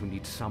clients who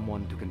need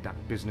someone to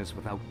conduct business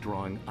without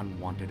drawing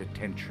unwanted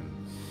attention.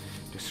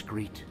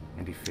 Discreet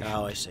and efficient.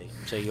 Oh, I see.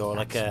 So you're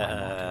like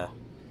a...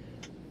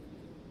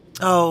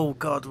 Oh,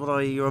 God, what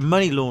are you? You're a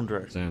money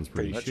launderer. Sounds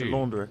pretty much shady. a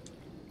launderer.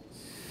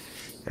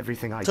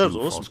 Everything I Sounds do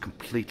awesome. falls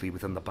completely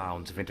within the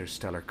bounds of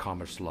interstellar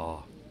commerce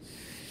law.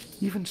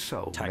 Even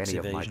so, Tax many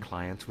of my evasion.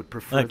 clients would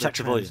prefer No, that tax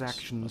avoidance.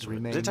 transactions Is it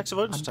remain tax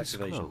avoidance or tax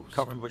evasion? undisclosed.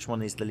 Can't remember which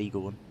one is the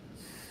legal one.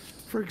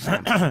 For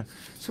example,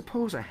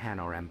 suppose a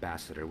Hanar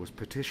ambassador was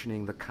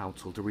petitioning the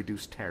council to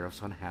reduce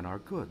tariffs on Hanar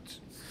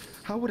goods.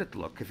 How would it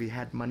look if he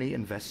had money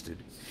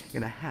invested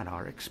in a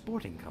Hanar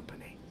exporting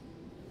company?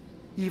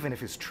 Even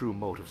if his true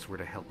motives were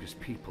to help his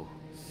people,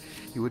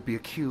 he would be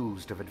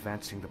accused of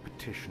advancing the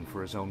petition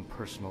for his own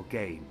personal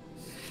gain.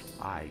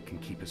 I can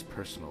keep his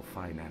personal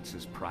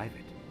finances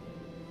private.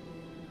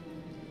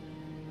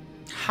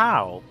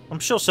 How? I'm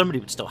sure somebody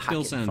would still hack it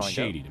and Still sounds find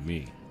shady out. to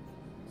me.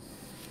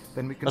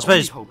 Then we can I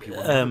suppose, only hope he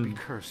will never be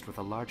cursed with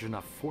a large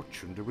enough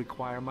fortune to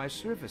require my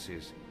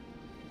services.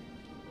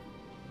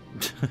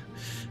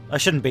 I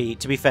shouldn't be.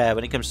 To be fair,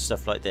 when it comes to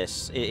stuff like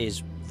this, it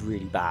is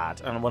really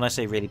bad. And when I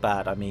say really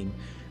bad, I mean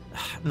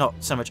not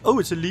so much, oh,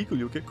 it's illegal,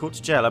 you'll get caught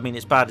to jail. I mean,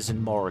 it's bad as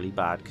in morally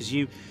bad, because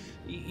you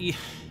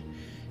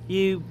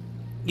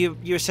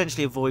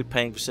essentially avoid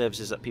paying for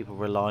services that people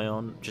rely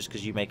on just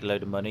because you make a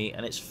load of money,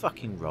 and it's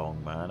fucking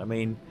wrong, man. I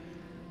mean,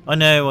 I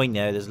know,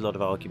 there's a lot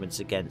of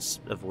arguments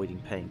against avoiding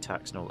paying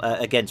tax and all,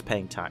 against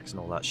paying tax and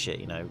all that shit.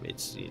 You know,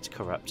 it's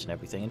corrupt and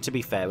everything. And to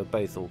be fair, we're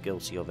both all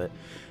guilty of it.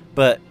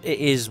 But it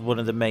is one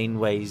of the main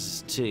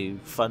ways to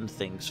fund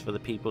things for the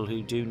people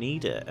who do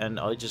need it. And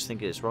I just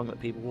think it's wrong that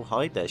people will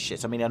hide their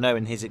shit. I mean, I know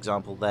in his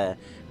example there,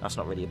 that's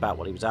not really about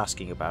what he was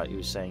asking about. He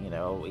was saying, he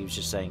was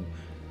just saying,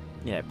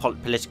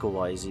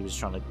 political-wise, he was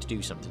trying to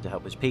do something to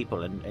help his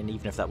people. And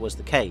even if that was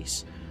the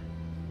case,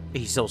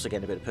 he's also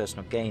getting a bit of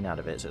personal gain out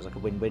of it, so it's like a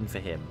win-win for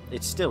him.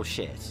 It's still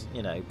shit,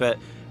 but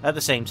at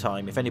the same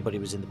time, if anybody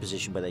was in the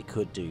position where they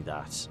could do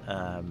that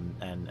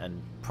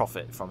and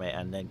profit from it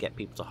and then get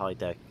people to hide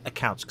their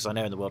accounts, because I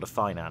know in the world of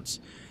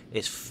finance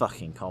it's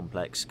fucking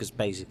complex, because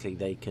basically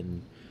they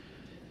can...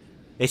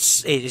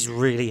 It is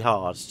really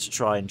hard to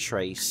try and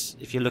trace,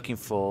 if you're looking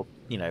for,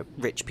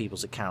 rich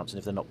people's accounts, and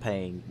if they're not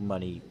paying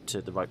money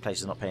to the right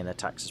places, not paying their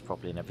taxes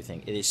properly and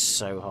everything, it is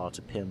so hard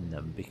to pin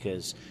them,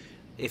 because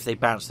if they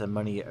bounce their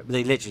money,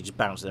 they literally just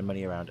bounce their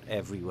money around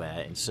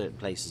everywhere in certain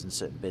places and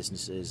certain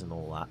businesses and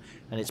all that,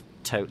 and it's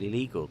totally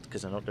legal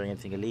because they're not doing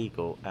anything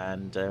illegal.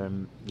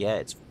 And yeah,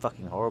 it's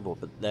fucking horrible.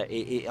 But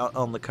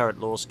on the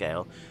current law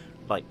scale,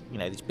 like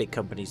these big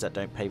companies that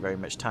don't pay very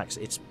much tax,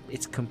 it's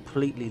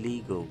completely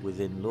legal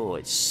within law.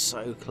 It's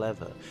so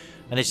clever,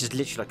 and it's just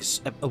literally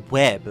like a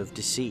web of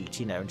deceit,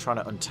 and trying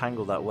to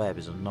untangle that web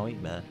is a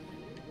nightmare.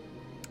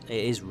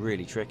 It is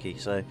really tricky.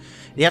 So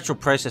the actual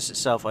process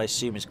itself, I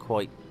assume, is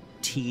quite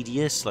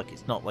tedious. Like,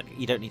 it's not like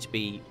you don't need to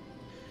be,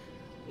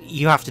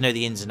 you have to know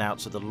the ins and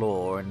outs of the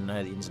law and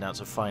know the ins and outs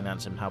of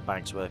finance and how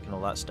banks work and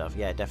all that stuff.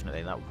 Yeah,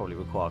 definitely, that would probably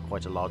require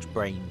quite a large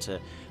brain to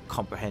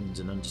comprehend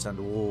and understand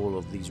all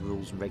of these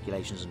rules and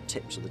regulations and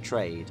tips of the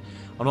trade.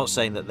 I'm not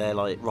saying that they're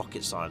like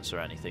rocket science or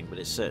anything, but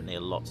it's certainly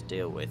a lot to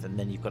deal with, and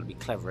then you've got to be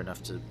clever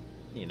enough to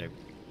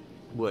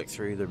work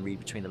through them, read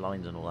between the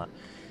lines and all that.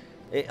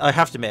 I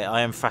have to admit,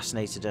 I am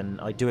fascinated,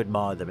 and I do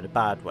admire them in a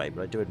bad way,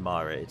 but I do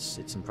admire it.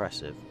 It's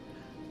impressive.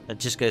 It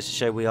just goes to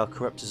show we are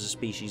corrupt as a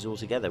species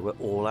altogether. We're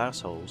all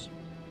assholes.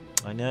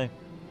 I know.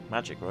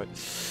 Magic, right?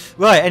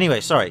 Right,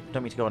 anyway, sorry.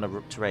 Don't mean to go on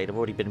a tirade. I've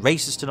already been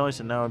racist tonight,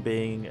 and now I'm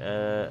being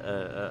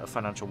a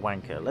financial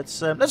wanker.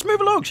 Let's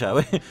move along, shall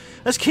we?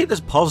 Let's keep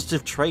this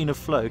positive train of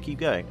flow. Keep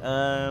going.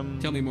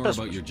 Tell me more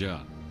about your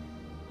job.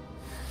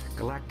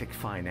 Galactic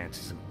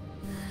finances.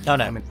 Oh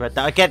no, read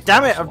that again.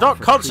 Damn it! I'm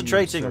not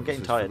concentrating. I'm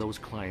getting tired. Those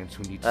clients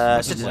who need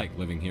What's it like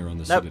living here on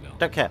the Citadel?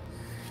 Don't care.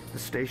 The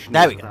station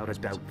is without a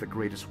doubt the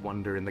greatest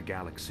wonder in the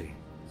galaxy.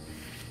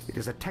 It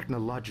is a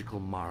technological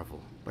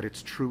marvel, but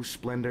its true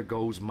splendor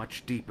goes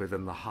much deeper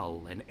than the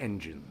hull and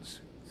engines.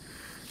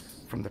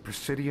 From the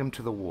Presidium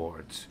to the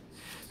wards,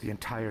 the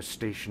entire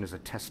station is a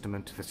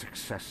testament to the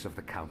success of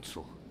the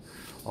Council.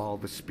 All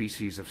the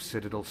species of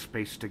Citadel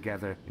spaced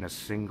together in a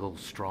single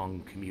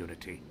strong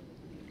community.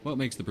 What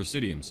makes the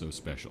Presidium so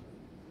special?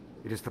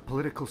 It is the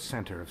political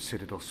center of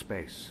Citadel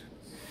space.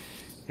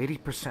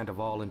 80% of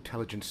all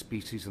intelligent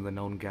species in the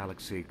known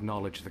galaxy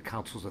acknowledge the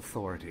Council's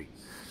authority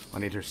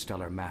on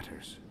interstellar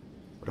matters.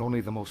 But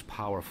only the most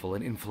powerful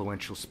and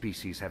influential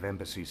species have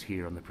embassies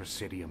here on the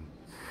Presidium.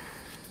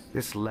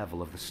 This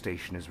level of the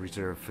station is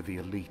reserved for the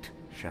elite,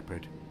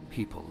 Shepard.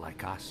 People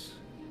like us.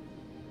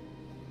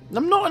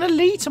 I'm not an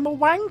elite, I'm a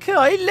wanker.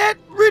 I let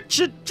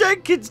Richard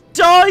Jenkins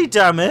die,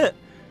 damn it!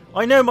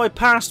 I know my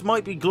past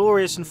might be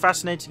glorious and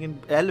fascinating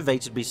and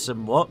elevated me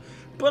somewhat,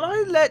 but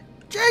I let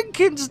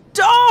Jenkins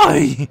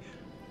die!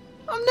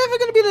 I'm never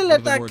going to be able to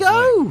let that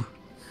go!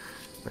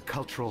 The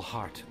cultural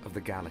heart of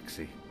the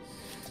galaxy.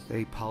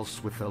 They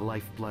pulse with the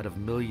lifeblood of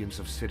millions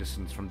of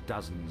citizens from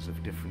dozens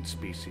of different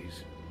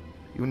species.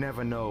 You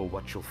never know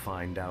what you'll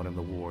find down in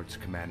the wards,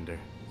 Commander.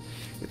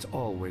 It's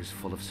always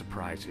full of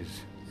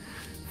surprises.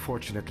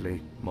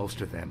 Fortunately,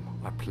 most of them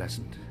are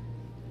pleasant.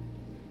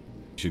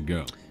 Should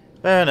go.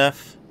 Fair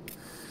enough.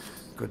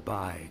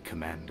 Goodbye,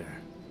 Commander.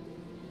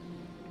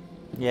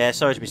 Yeah,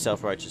 sorry to be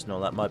self-righteous and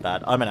all that. My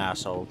bad. I'm an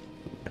asshole.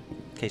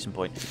 Case in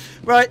point.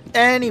 Right,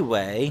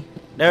 anyway.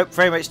 Nope,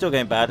 frame rate's still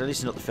going bad. At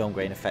least not the film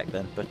grain effect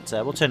then. But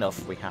we'll turn it off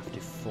if we have to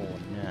for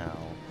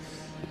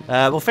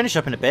now. We'll finish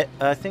up in a bit.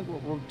 I think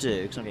what we'll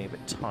do, because I'm getting a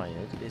bit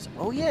tired, is...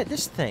 Oh yeah,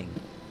 this thing.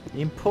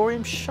 The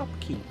Emporium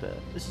Shopkeeper.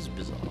 This is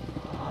bizarre.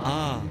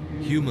 Ah,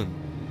 human.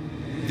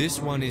 This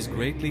one is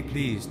greatly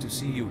pleased to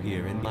see you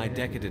here in my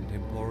decadent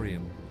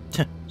Emporium.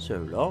 So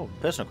long.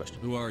 Personal question.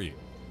 Who are you?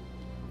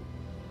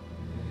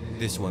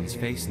 This one's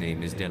face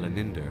name is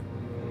Delaninder,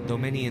 though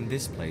many in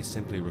this place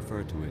simply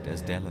refer to it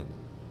as Delan.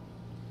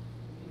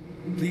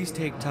 Please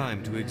take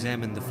time to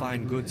examine the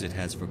fine goods it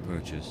has for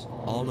purchase,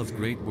 all of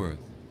great worth.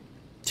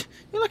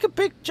 You're like a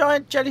big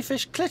giant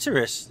jellyfish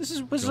clitoris. This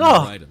is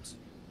bizarre. Items.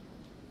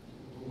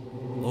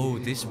 Oh,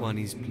 this one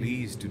is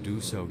pleased to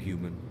do so,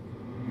 human.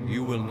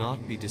 You will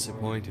not be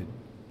disappointed.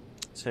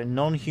 So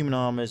non-human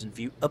armors and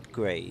view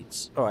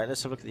upgrades. Alright,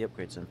 let's have a look at the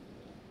upgrades then.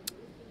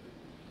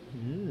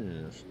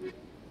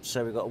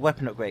 So we've got a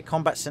weapon upgrade.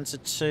 Combat sensor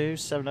 2,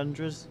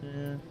 700.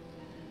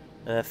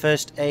 Yeah.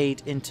 First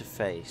aid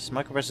interface.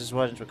 Microprocessors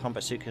wired into a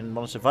combat suit can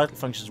monitor vital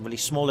functions and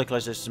release small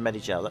localizations of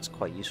Medigel. That's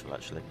quite useful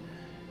actually.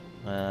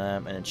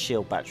 And then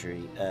shield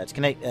battery to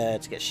connect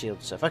to get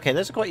shield stuff. Okay,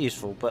 those are quite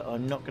useful, but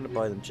I'm not going to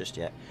buy them just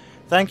yet.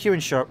 Thank you,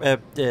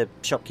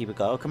 shopkeeper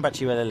guy. I'll come back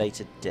to you at a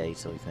later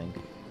date, I think.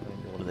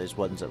 One of those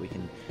ones that we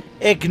can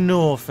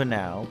ignore for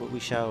now, but we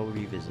shall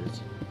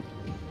revisit.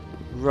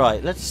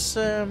 Right, let's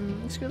go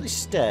up these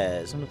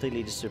stairs. I wonder if they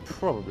lead us to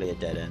probably a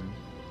dead end.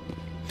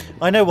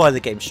 I know why the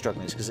game's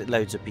struggling. It's because it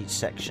loads up each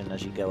section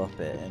as you go up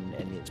it, and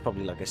it's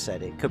probably, like I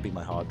said, it could be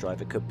my hard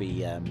drive. It could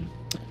be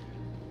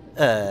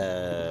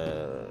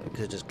because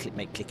it does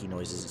make clicky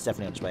noises. It's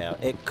definitely on its way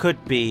out. It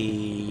could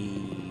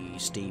be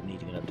Steam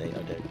needing an update.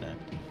 I don't know.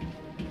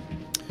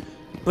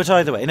 But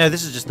either way, no,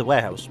 this is just the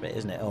warehouse bit,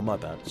 isn't it? Oh, my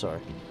bad.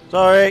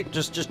 Sorry,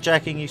 just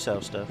checking you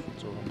sell stuff.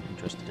 That's all I'm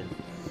interested in.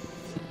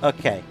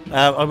 Okay,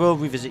 I will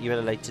revisit you at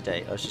a later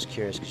date. I was just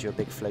curious because you're a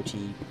big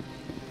floaty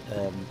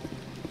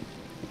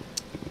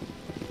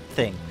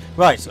thing.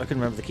 Right, I couldn't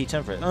remember the key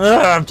term for it.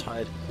 I'm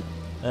tired.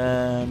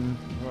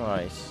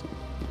 Right.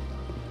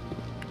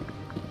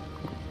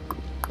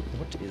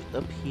 What is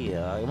up here?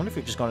 I wonder if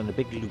we've just gone in a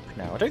big loop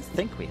now. I don't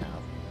think we have.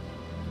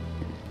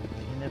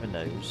 Who never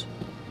knows.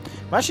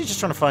 I'm actually just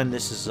trying to find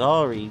this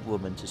Azari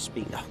woman to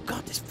speak. Oh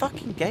god, this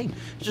fucking game.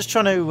 Just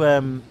trying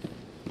to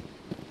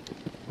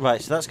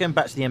Right, so that's going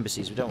back to the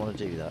embassies. We don't want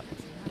to do that.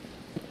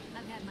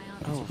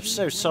 Oh, I'm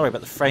so sorry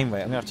about the frame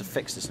rate. I'm going to have to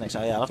fix this next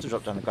time. Yeah, I'll have to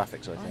drop down the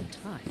graphics, I think.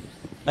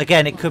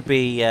 Again, it could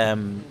be... How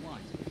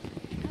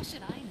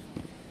should I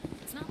know?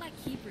 It's not like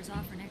keepers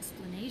offer an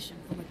explanation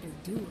for what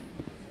they're doing.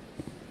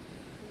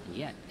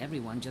 Yet,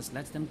 everyone just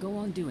lets them go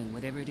on doing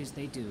whatever it is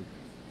they do.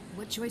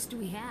 What choice do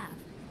we have?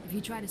 If you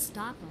try to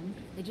stop them,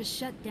 they just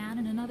shut down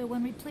and another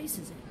one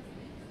replaces it.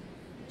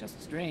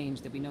 Just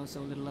strange that we know so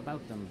little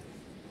about them.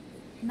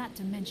 Not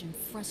to mention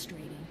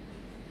frustrating.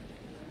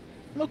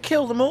 We'll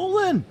kill them all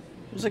then.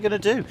 What's they going to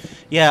do?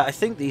 Yeah, I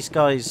think these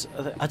guys...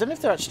 I don't know if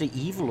they're actually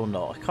evil or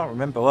not. I can't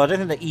remember. Well, I don't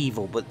think they're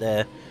evil, but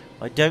they're...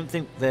 I don't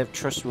think they're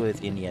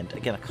trustworthy in the end.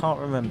 Again, I can't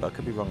remember. I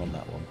could be wrong on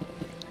that one.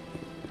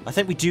 I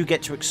think we do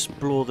get to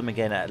explore them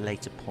again at a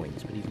later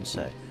point, but even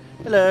so.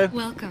 Hello.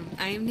 Welcome.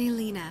 I am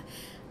Naylina.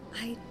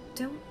 I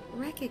don't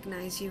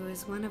recognize you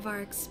as one of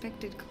our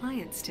expected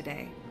clients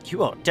today.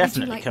 You are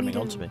definitely coming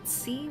on to me.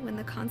 See when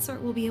the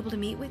consort will be able to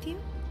meet with you?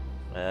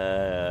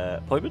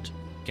 Appointment?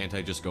 Can't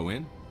I just go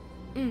in?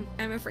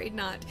 I'm afraid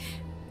not.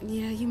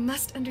 Yeah, you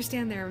must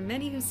understand there are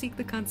many who seek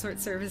the consort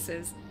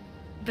services.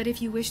 But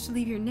if you wish to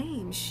leave your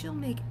name, she'll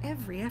make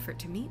every effort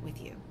to meet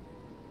with you.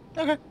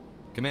 Okay.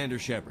 Commander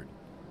Shepard,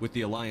 with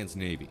the Alliance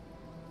Navy.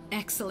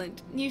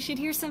 Excellent. You should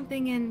hear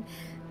something in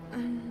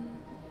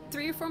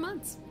 3 or 4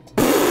 months.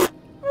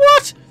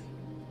 What?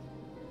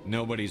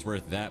 Nobody's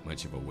worth that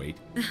much of a wait.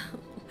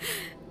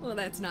 Well,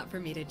 that's not for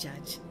me to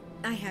judge.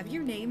 I have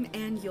your name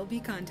and you'll be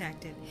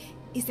contacted.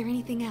 Is there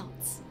anything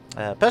else?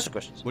 Personal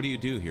questions. What do you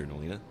do here,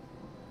 Naylina?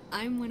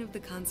 I'm one of the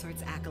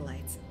consort's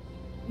acolytes.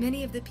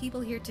 Many of the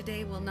people here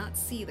today will not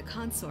see the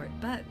consort,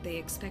 but they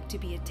expect to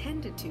be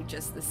attended to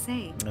just the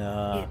same.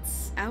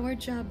 It's our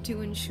job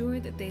to ensure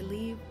that they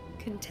leave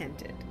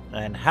contented.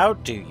 And how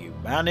do you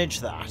manage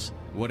that?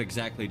 What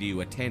exactly do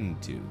you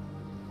attend to?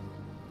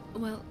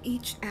 Well,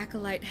 each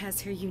acolyte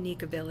has her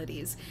unique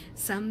abilities.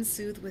 Some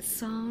soothe with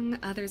song,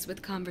 others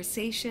with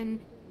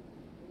conversation.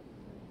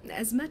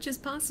 As much as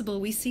possible,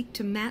 we seek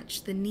to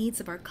match the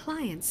needs of our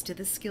clients to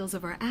the skills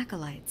of our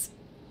acolytes.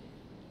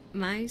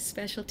 My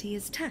specialty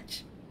is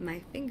touch.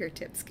 My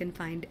fingertips can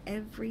find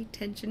every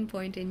tension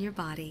point in your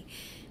body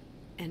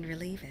and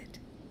relieve it.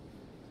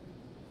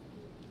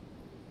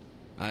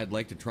 I'd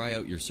like to try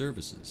out your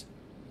services.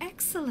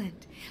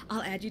 Excellent.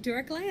 I'll add you to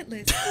our client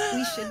list.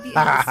 We should be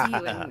able to see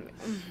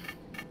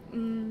you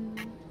in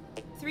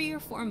 3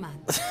 or 4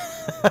 months.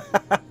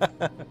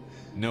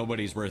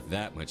 Nobody's worth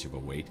that much of a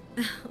wait.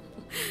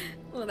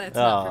 Well, that's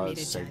not for me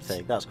to same judge.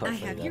 thing. That's quite I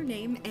funny, have though. your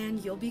name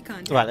and you'll be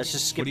contacted. Right, let's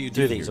just skip do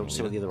through here, these. I'll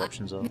see what the other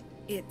options are.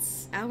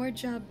 It's our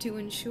job to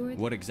ensure...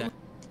 What exactly?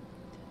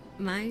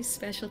 My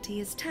specialty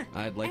is touch.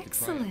 I'd like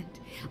Excellent. to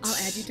try it.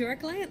 I'll add you to our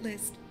client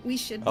list. We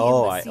should be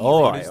able to see you.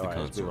 What is the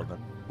consort?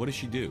 What does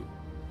she do?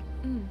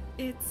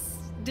 It's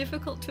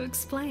difficult to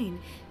explain.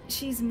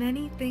 She's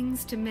many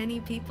things to many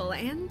people,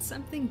 and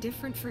something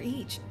different for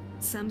each.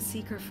 Some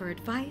seek her for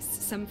advice,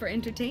 some for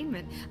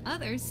entertainment,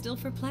 others still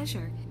for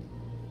pleasure.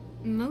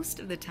 Most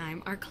of the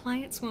time, our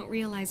clients won't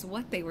realize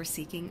what they were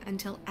seeking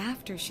until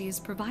after she has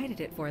provided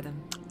it for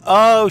them.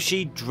 Oh,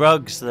 she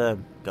drugs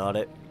them. Got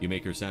it. You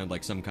make her sound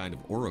like some kind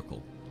of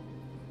oracle.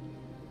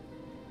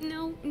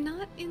 No,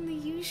 not in the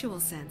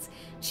usual sense.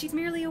 She's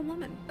merely a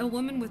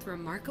woman with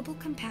remarkable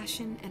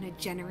compassion and a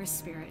generous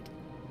spirit.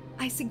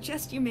 I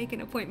suggest you make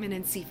an appointment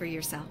and see for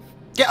yourself.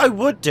 Yeah, I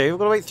would do. We've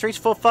got to wait 3 to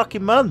 4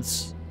 fucking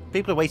months.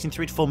 People are waiting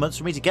 3 to 4 months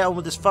for me to get on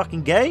with this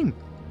fucking game.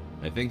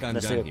 I think I'm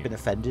Unless done they've here. been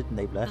offended and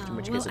they've left, in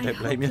which case I don't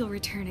blame hope you. you'll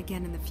return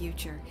again in the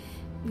future.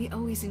 We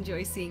always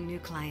enjoy seeing new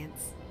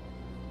clients.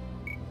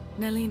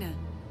 Naylina.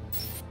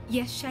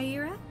 Yes,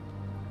 Shaira?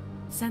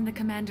 Send the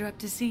commander up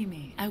to see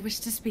me. I wish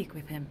to speak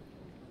with him.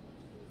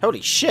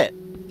 Holy shit.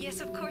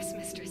 Yes, of course,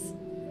 mistress.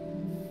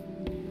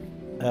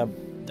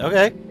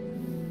 Okay.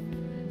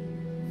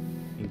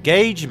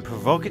 Engage in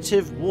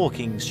provocative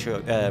walking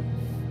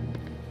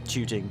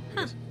shooting.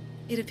 Huh.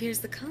 It appears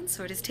the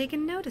consort has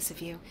taken notice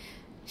of you.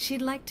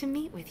 She'd like to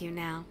meet with you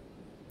now.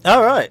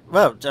 Alright,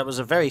 well, that was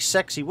a very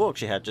sexy walk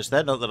she had just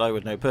then. Not that I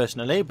would know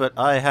personally, but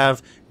I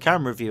have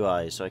camera view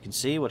eyes, so I can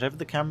see whatever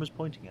the camera's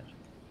pointing at.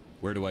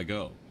 Where do I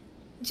go?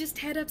 Just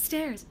head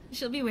upstairs.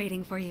 She'll be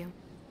waiting for you.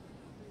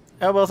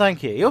 Oh, well,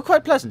 thank you. You're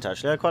quite pleasant,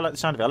 actually. I quite like the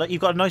sound of it.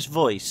 You've got a nice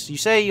voice. You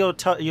say your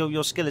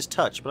skill is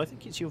touch, but I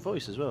think it's your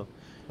voice as well.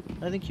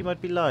 I think you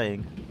might be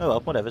lying. Oh, well,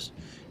 whatever.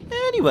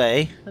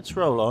 Anyway, let's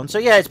roll on. So,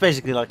 yeah, it's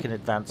basically like an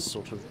advanced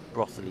sort of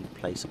brothely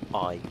place,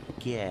 I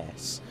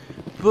guess.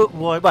 But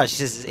why? Well, she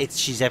says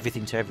she's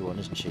everything to everyone,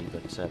 isn't she?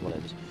 But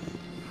whatever.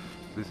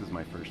 This is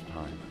my first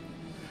time.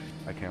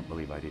 I can't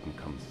believe I didn't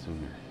come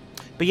sooner.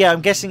 But yeah,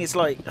 I'm guessing it's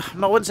like...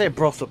 I wouldn't say a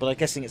brothel, but I'm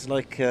guessing it's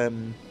like...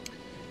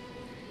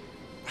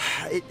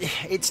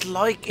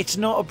 It's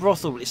not a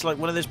brothel. It's like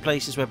one of those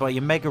places whereby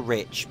you're mega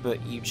rich,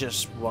 but you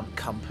just want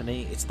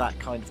company. It's that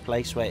kind of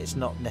place where it's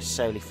not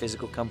necessarily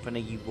physical company.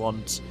 You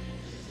want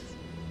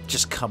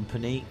just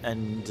company,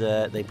 and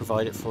they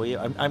provide it for you.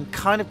 I'm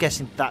kind of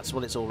guessing that's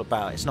what it's all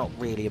about. It's not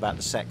really about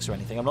the sex or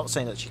anything. I'm not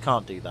saying that she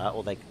can't do that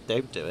or they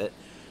don't do it.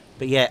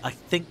 But yeah, I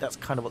think that's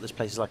kind of what this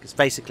place is like. It's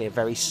basically a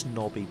very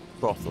snobby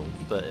brothel,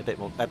 but a bit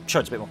more... I'm sure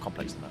it's a bit more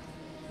complex than that.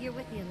 You're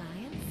with the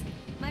Alliance?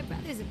 My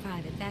brother's a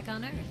private back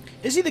on Earth.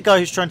 Is he the guy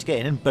who's trying to get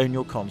in and bone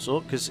your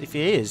consort? Because if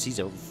he is, he's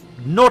a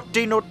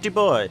naughty, naughty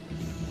boy.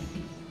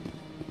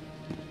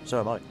 So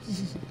am I.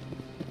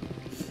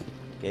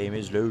 Game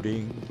is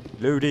loading,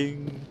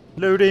 loading,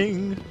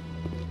 loading.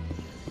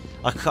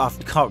 I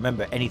can't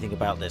remember anything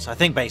about this. I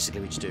think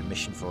basically we just do a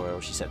mission for her,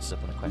 or she sets us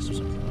up on a quest or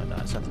something like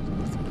that. Something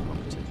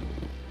provocative.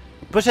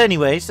 But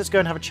anyways, let's go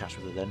and have a chat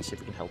with her then, see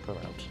if we can help her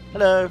out.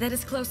 Hello. That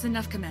is close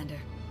enough, Commander.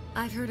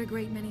 I've heard a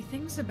great many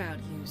things about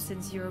you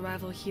since your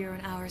arrival here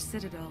in our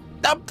citadel.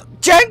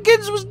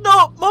 Jenkins was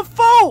not my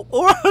fault,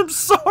 or I'm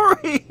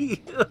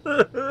sorry.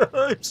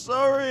 I'm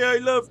sorry, I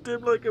loved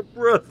him like a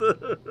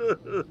brother.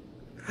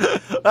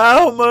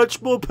 How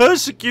much more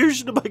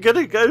persecution am I going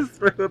to go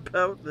through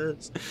about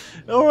this?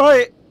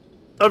 Alright.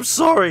 I'm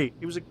sorry.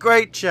 He was a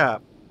great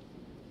chap.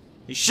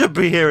 He should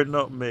be here and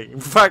not me.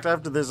 In fact,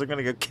 after this, I'm going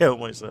to go kill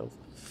myself.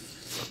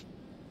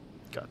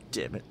 God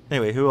damn it.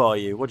 Anyway, who are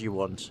you? What do you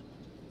want?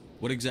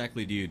 What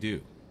exactly do you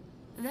do?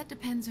 That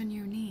depends on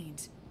your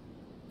needs.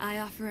 I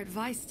offer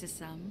advice to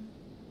some,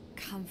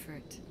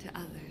 comfort to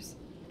others.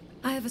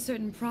 I have a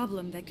certain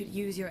problem that could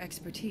use your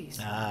expertise.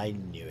 I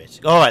knew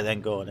it. Alright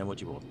then, go on then. What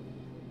do you want?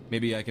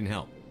 Maybe I can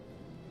help.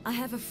 I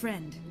have a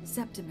friend,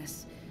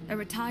 Septimus, a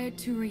retired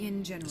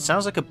Turian general.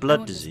 Sounds like a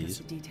blood disease. I won't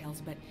discuss the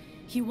details, but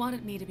he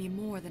wanted me to be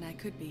more than I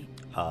could be.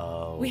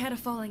 Oh. We had a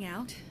falling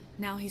out.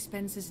 Now he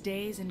spends his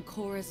days in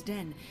Cora's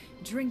den,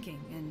 drinking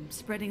and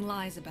spreading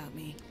lies about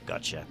me.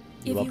 Gotcha.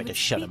 You want me to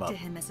shut him up? If you would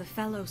speak to him as a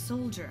fellow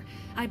soldier,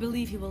 I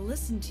believe he will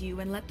listen to you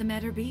and let the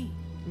matter be.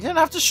 You don't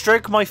have to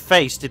stroke my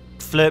face to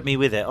flirt me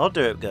with it. I'll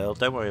do it, girl.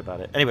 Don't worry about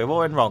it. Anyway, what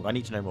went wrong? I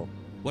need to know more.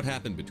 What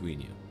happened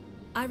between you?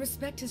 I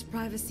respect his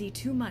privacy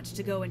too much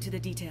to go into the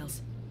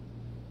details.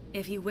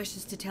 If he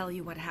wishes to tell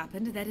you what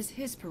happened, that is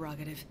his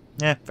prerogative.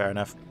 Yeah, fair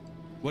enough.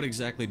 What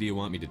exactly do you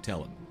want me to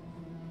tell him?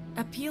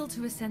 Appeal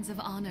to his sense of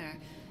honor.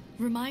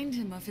 Remind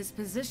him of his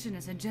position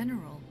as a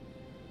general.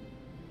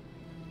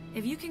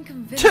 If you can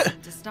convince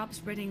him to stop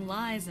spreading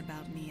lies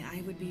about me,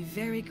 I would be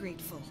very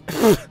grateful.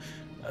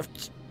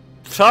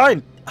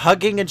 Fine.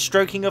 Hugging and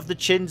stroking of the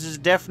chins is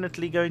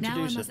definitely going to do so.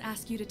 Now I must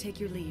ask you to take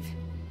your leave.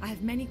 I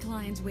have many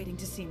clients waiting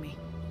to see me.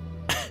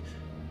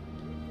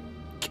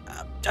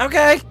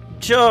 Okay,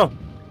 sure.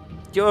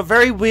 You're a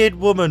very weird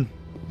woman.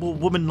 Well,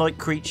 woman-like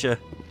creature.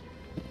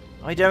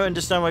 I don't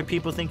understand why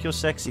people think you're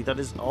sexy. That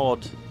is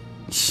odd.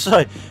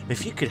 So,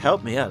 if you could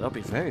help me out, I'll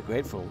be very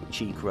grateful.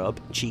 Cheek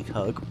rub, cheek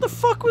hug. What the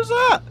fuck was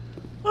that?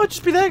 I'll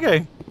just be there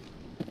going.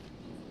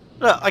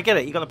 Look, I get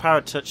it. You got the power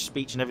of touch,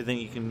 speech, and everything.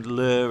 You can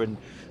lure and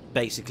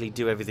basically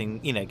do everything.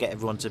 You know, get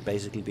everyone to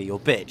basically be your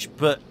bitch.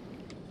 But,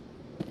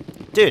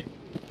 dude,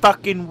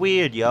 fucking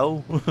weird,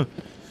 yo.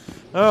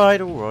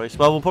 Alright, alright.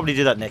 Well, we'll probably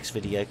do that next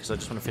video because I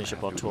just want to finish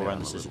up our tour around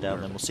the Citadel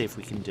and then we'll see if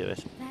we can do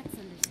it.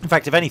 In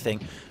fact, if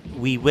anything,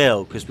 we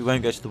will, because we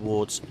won't go to the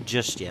wards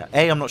just yet.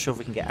 I'm not sure if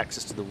we can get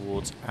access to the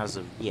wards as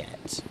of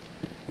yet.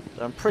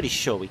 But I'm pretty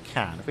sure we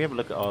can. If we have a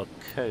look at our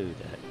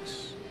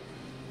codex...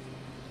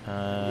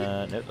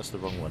 no, that's the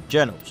wrong one.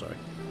 Journal, sorry.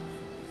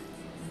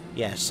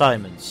 Yeah,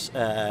 Simon's.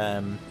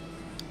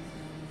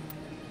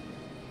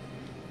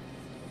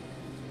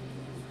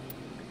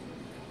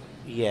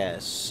 Yeah,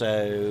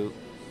 so...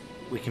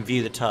 we can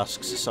view the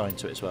tasks assigned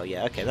to it as well.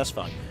 Yeah, okay, that's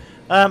fine.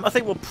 I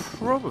think we'll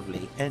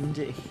probably end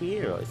it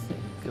here, I think.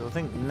 Because I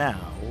think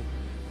now,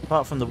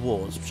 apart from the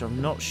wards, which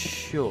I'm not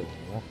sure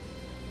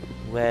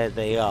where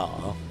they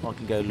are, I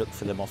can go look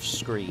for them off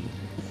screen.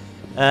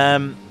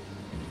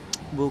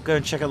 We'll go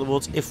and check out the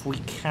wards if we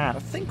can. I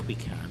think we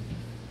can.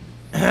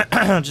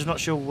 I'm just not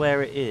sure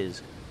where it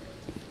is.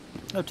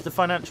 Oh, to the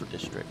financial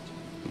district.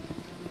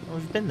 Oh,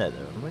 we've been there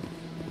though, haven't we?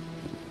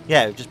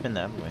 Yeah, we've just been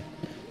there, haven't we?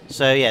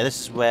 So yeah,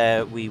 this is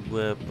where we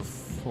were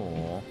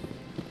before.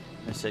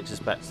 This takes us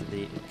back to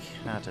the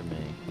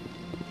academy.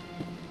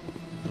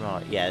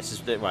 Right, yeah, this is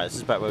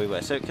back where we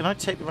were. So can I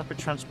take the rapid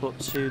transport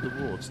to the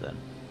wards then?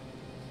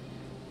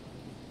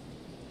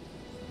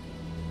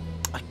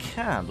 I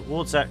can. The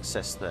wards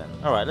access then.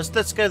 All right,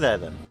 let's go there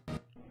then.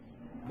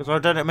 Because I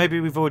don't know. Maybe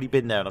we've already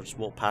been there and I've just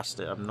walked past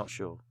it. I'm not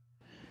sure.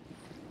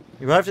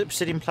 You arrived at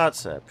Presidium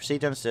Plaza.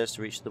 Proceed downstairs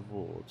to reach the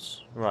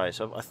wards. Right,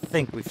 so I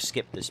think we've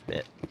skipped this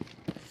bit.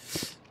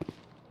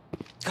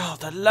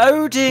 God, the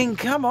loading!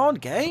 Come on,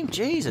 game!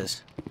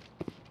 Jesus!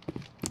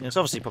 It's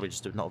obviously probably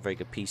just not a very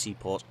good PC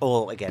port.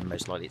 Or, again,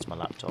 most likely it's my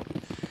laptop.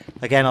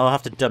 Again, I'll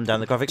have to dumb down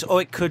the graphics. Or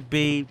it could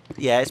be...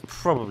 yeah, it's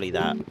probably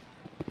that.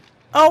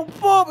 Oh,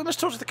 what? We must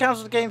talk to the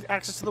council to gain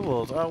access to the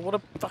world. Oh, what a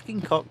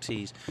fucking cock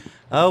tease.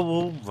 Oh,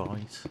 all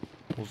right.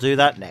 We'll do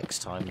that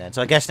next time, then.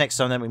 So I guess next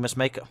time, then, we must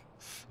make...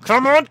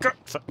 come on!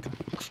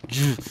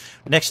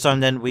 Next time,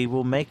 then, we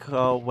will make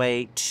our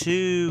way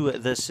to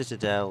the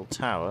Citadel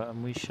Tower.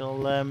 And we shall,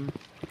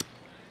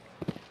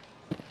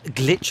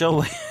 glitch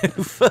our way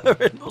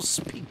over and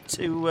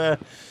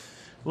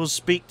we'll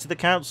speak to the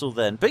council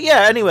then. But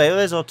yeah, anyway,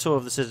 there's our tour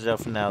of the Citadel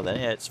for now then.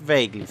 Yeah, it's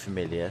vaguely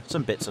familiar.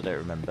 Some bits I don't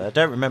remember. I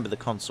don't remember the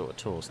consort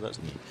at all, so that's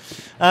new.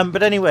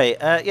 But anyway,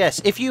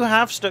 yes, if you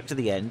have stuck to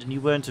the end and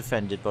you weren't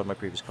offended by my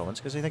previous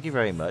comments, because I thank you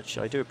very much.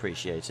 I do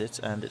appreciate it,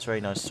 and it's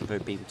very nice for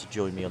people to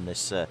join me on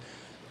this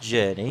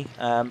journey.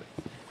 Yeah,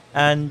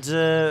 I'm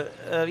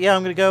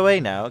going to go away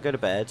now. I'll go to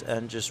bed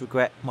and just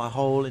regret my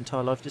whole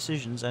entire life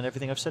decisions and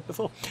everything I've said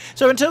before.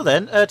 So until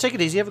then, take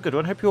it easy, have a good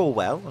one. Hope you're all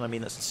well, and I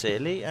mean that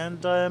sincerely.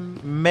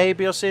 And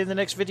maybe I'll see you in the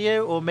next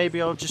video, or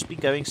maybe I'll just be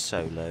going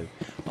solo.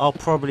 I'll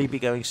probably be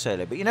going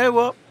solo. But you know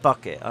what?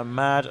 Fuck it. I'm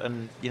mad,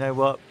 and you know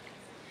what?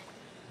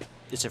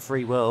 It's a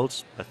free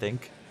world, I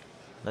think.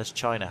 Unless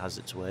China has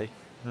its way.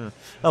 Oh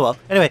well.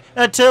 Anyway,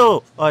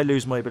 until I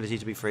lose my ability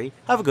to be free,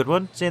 have a good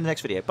one. See you in the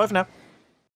next video. Bye for now.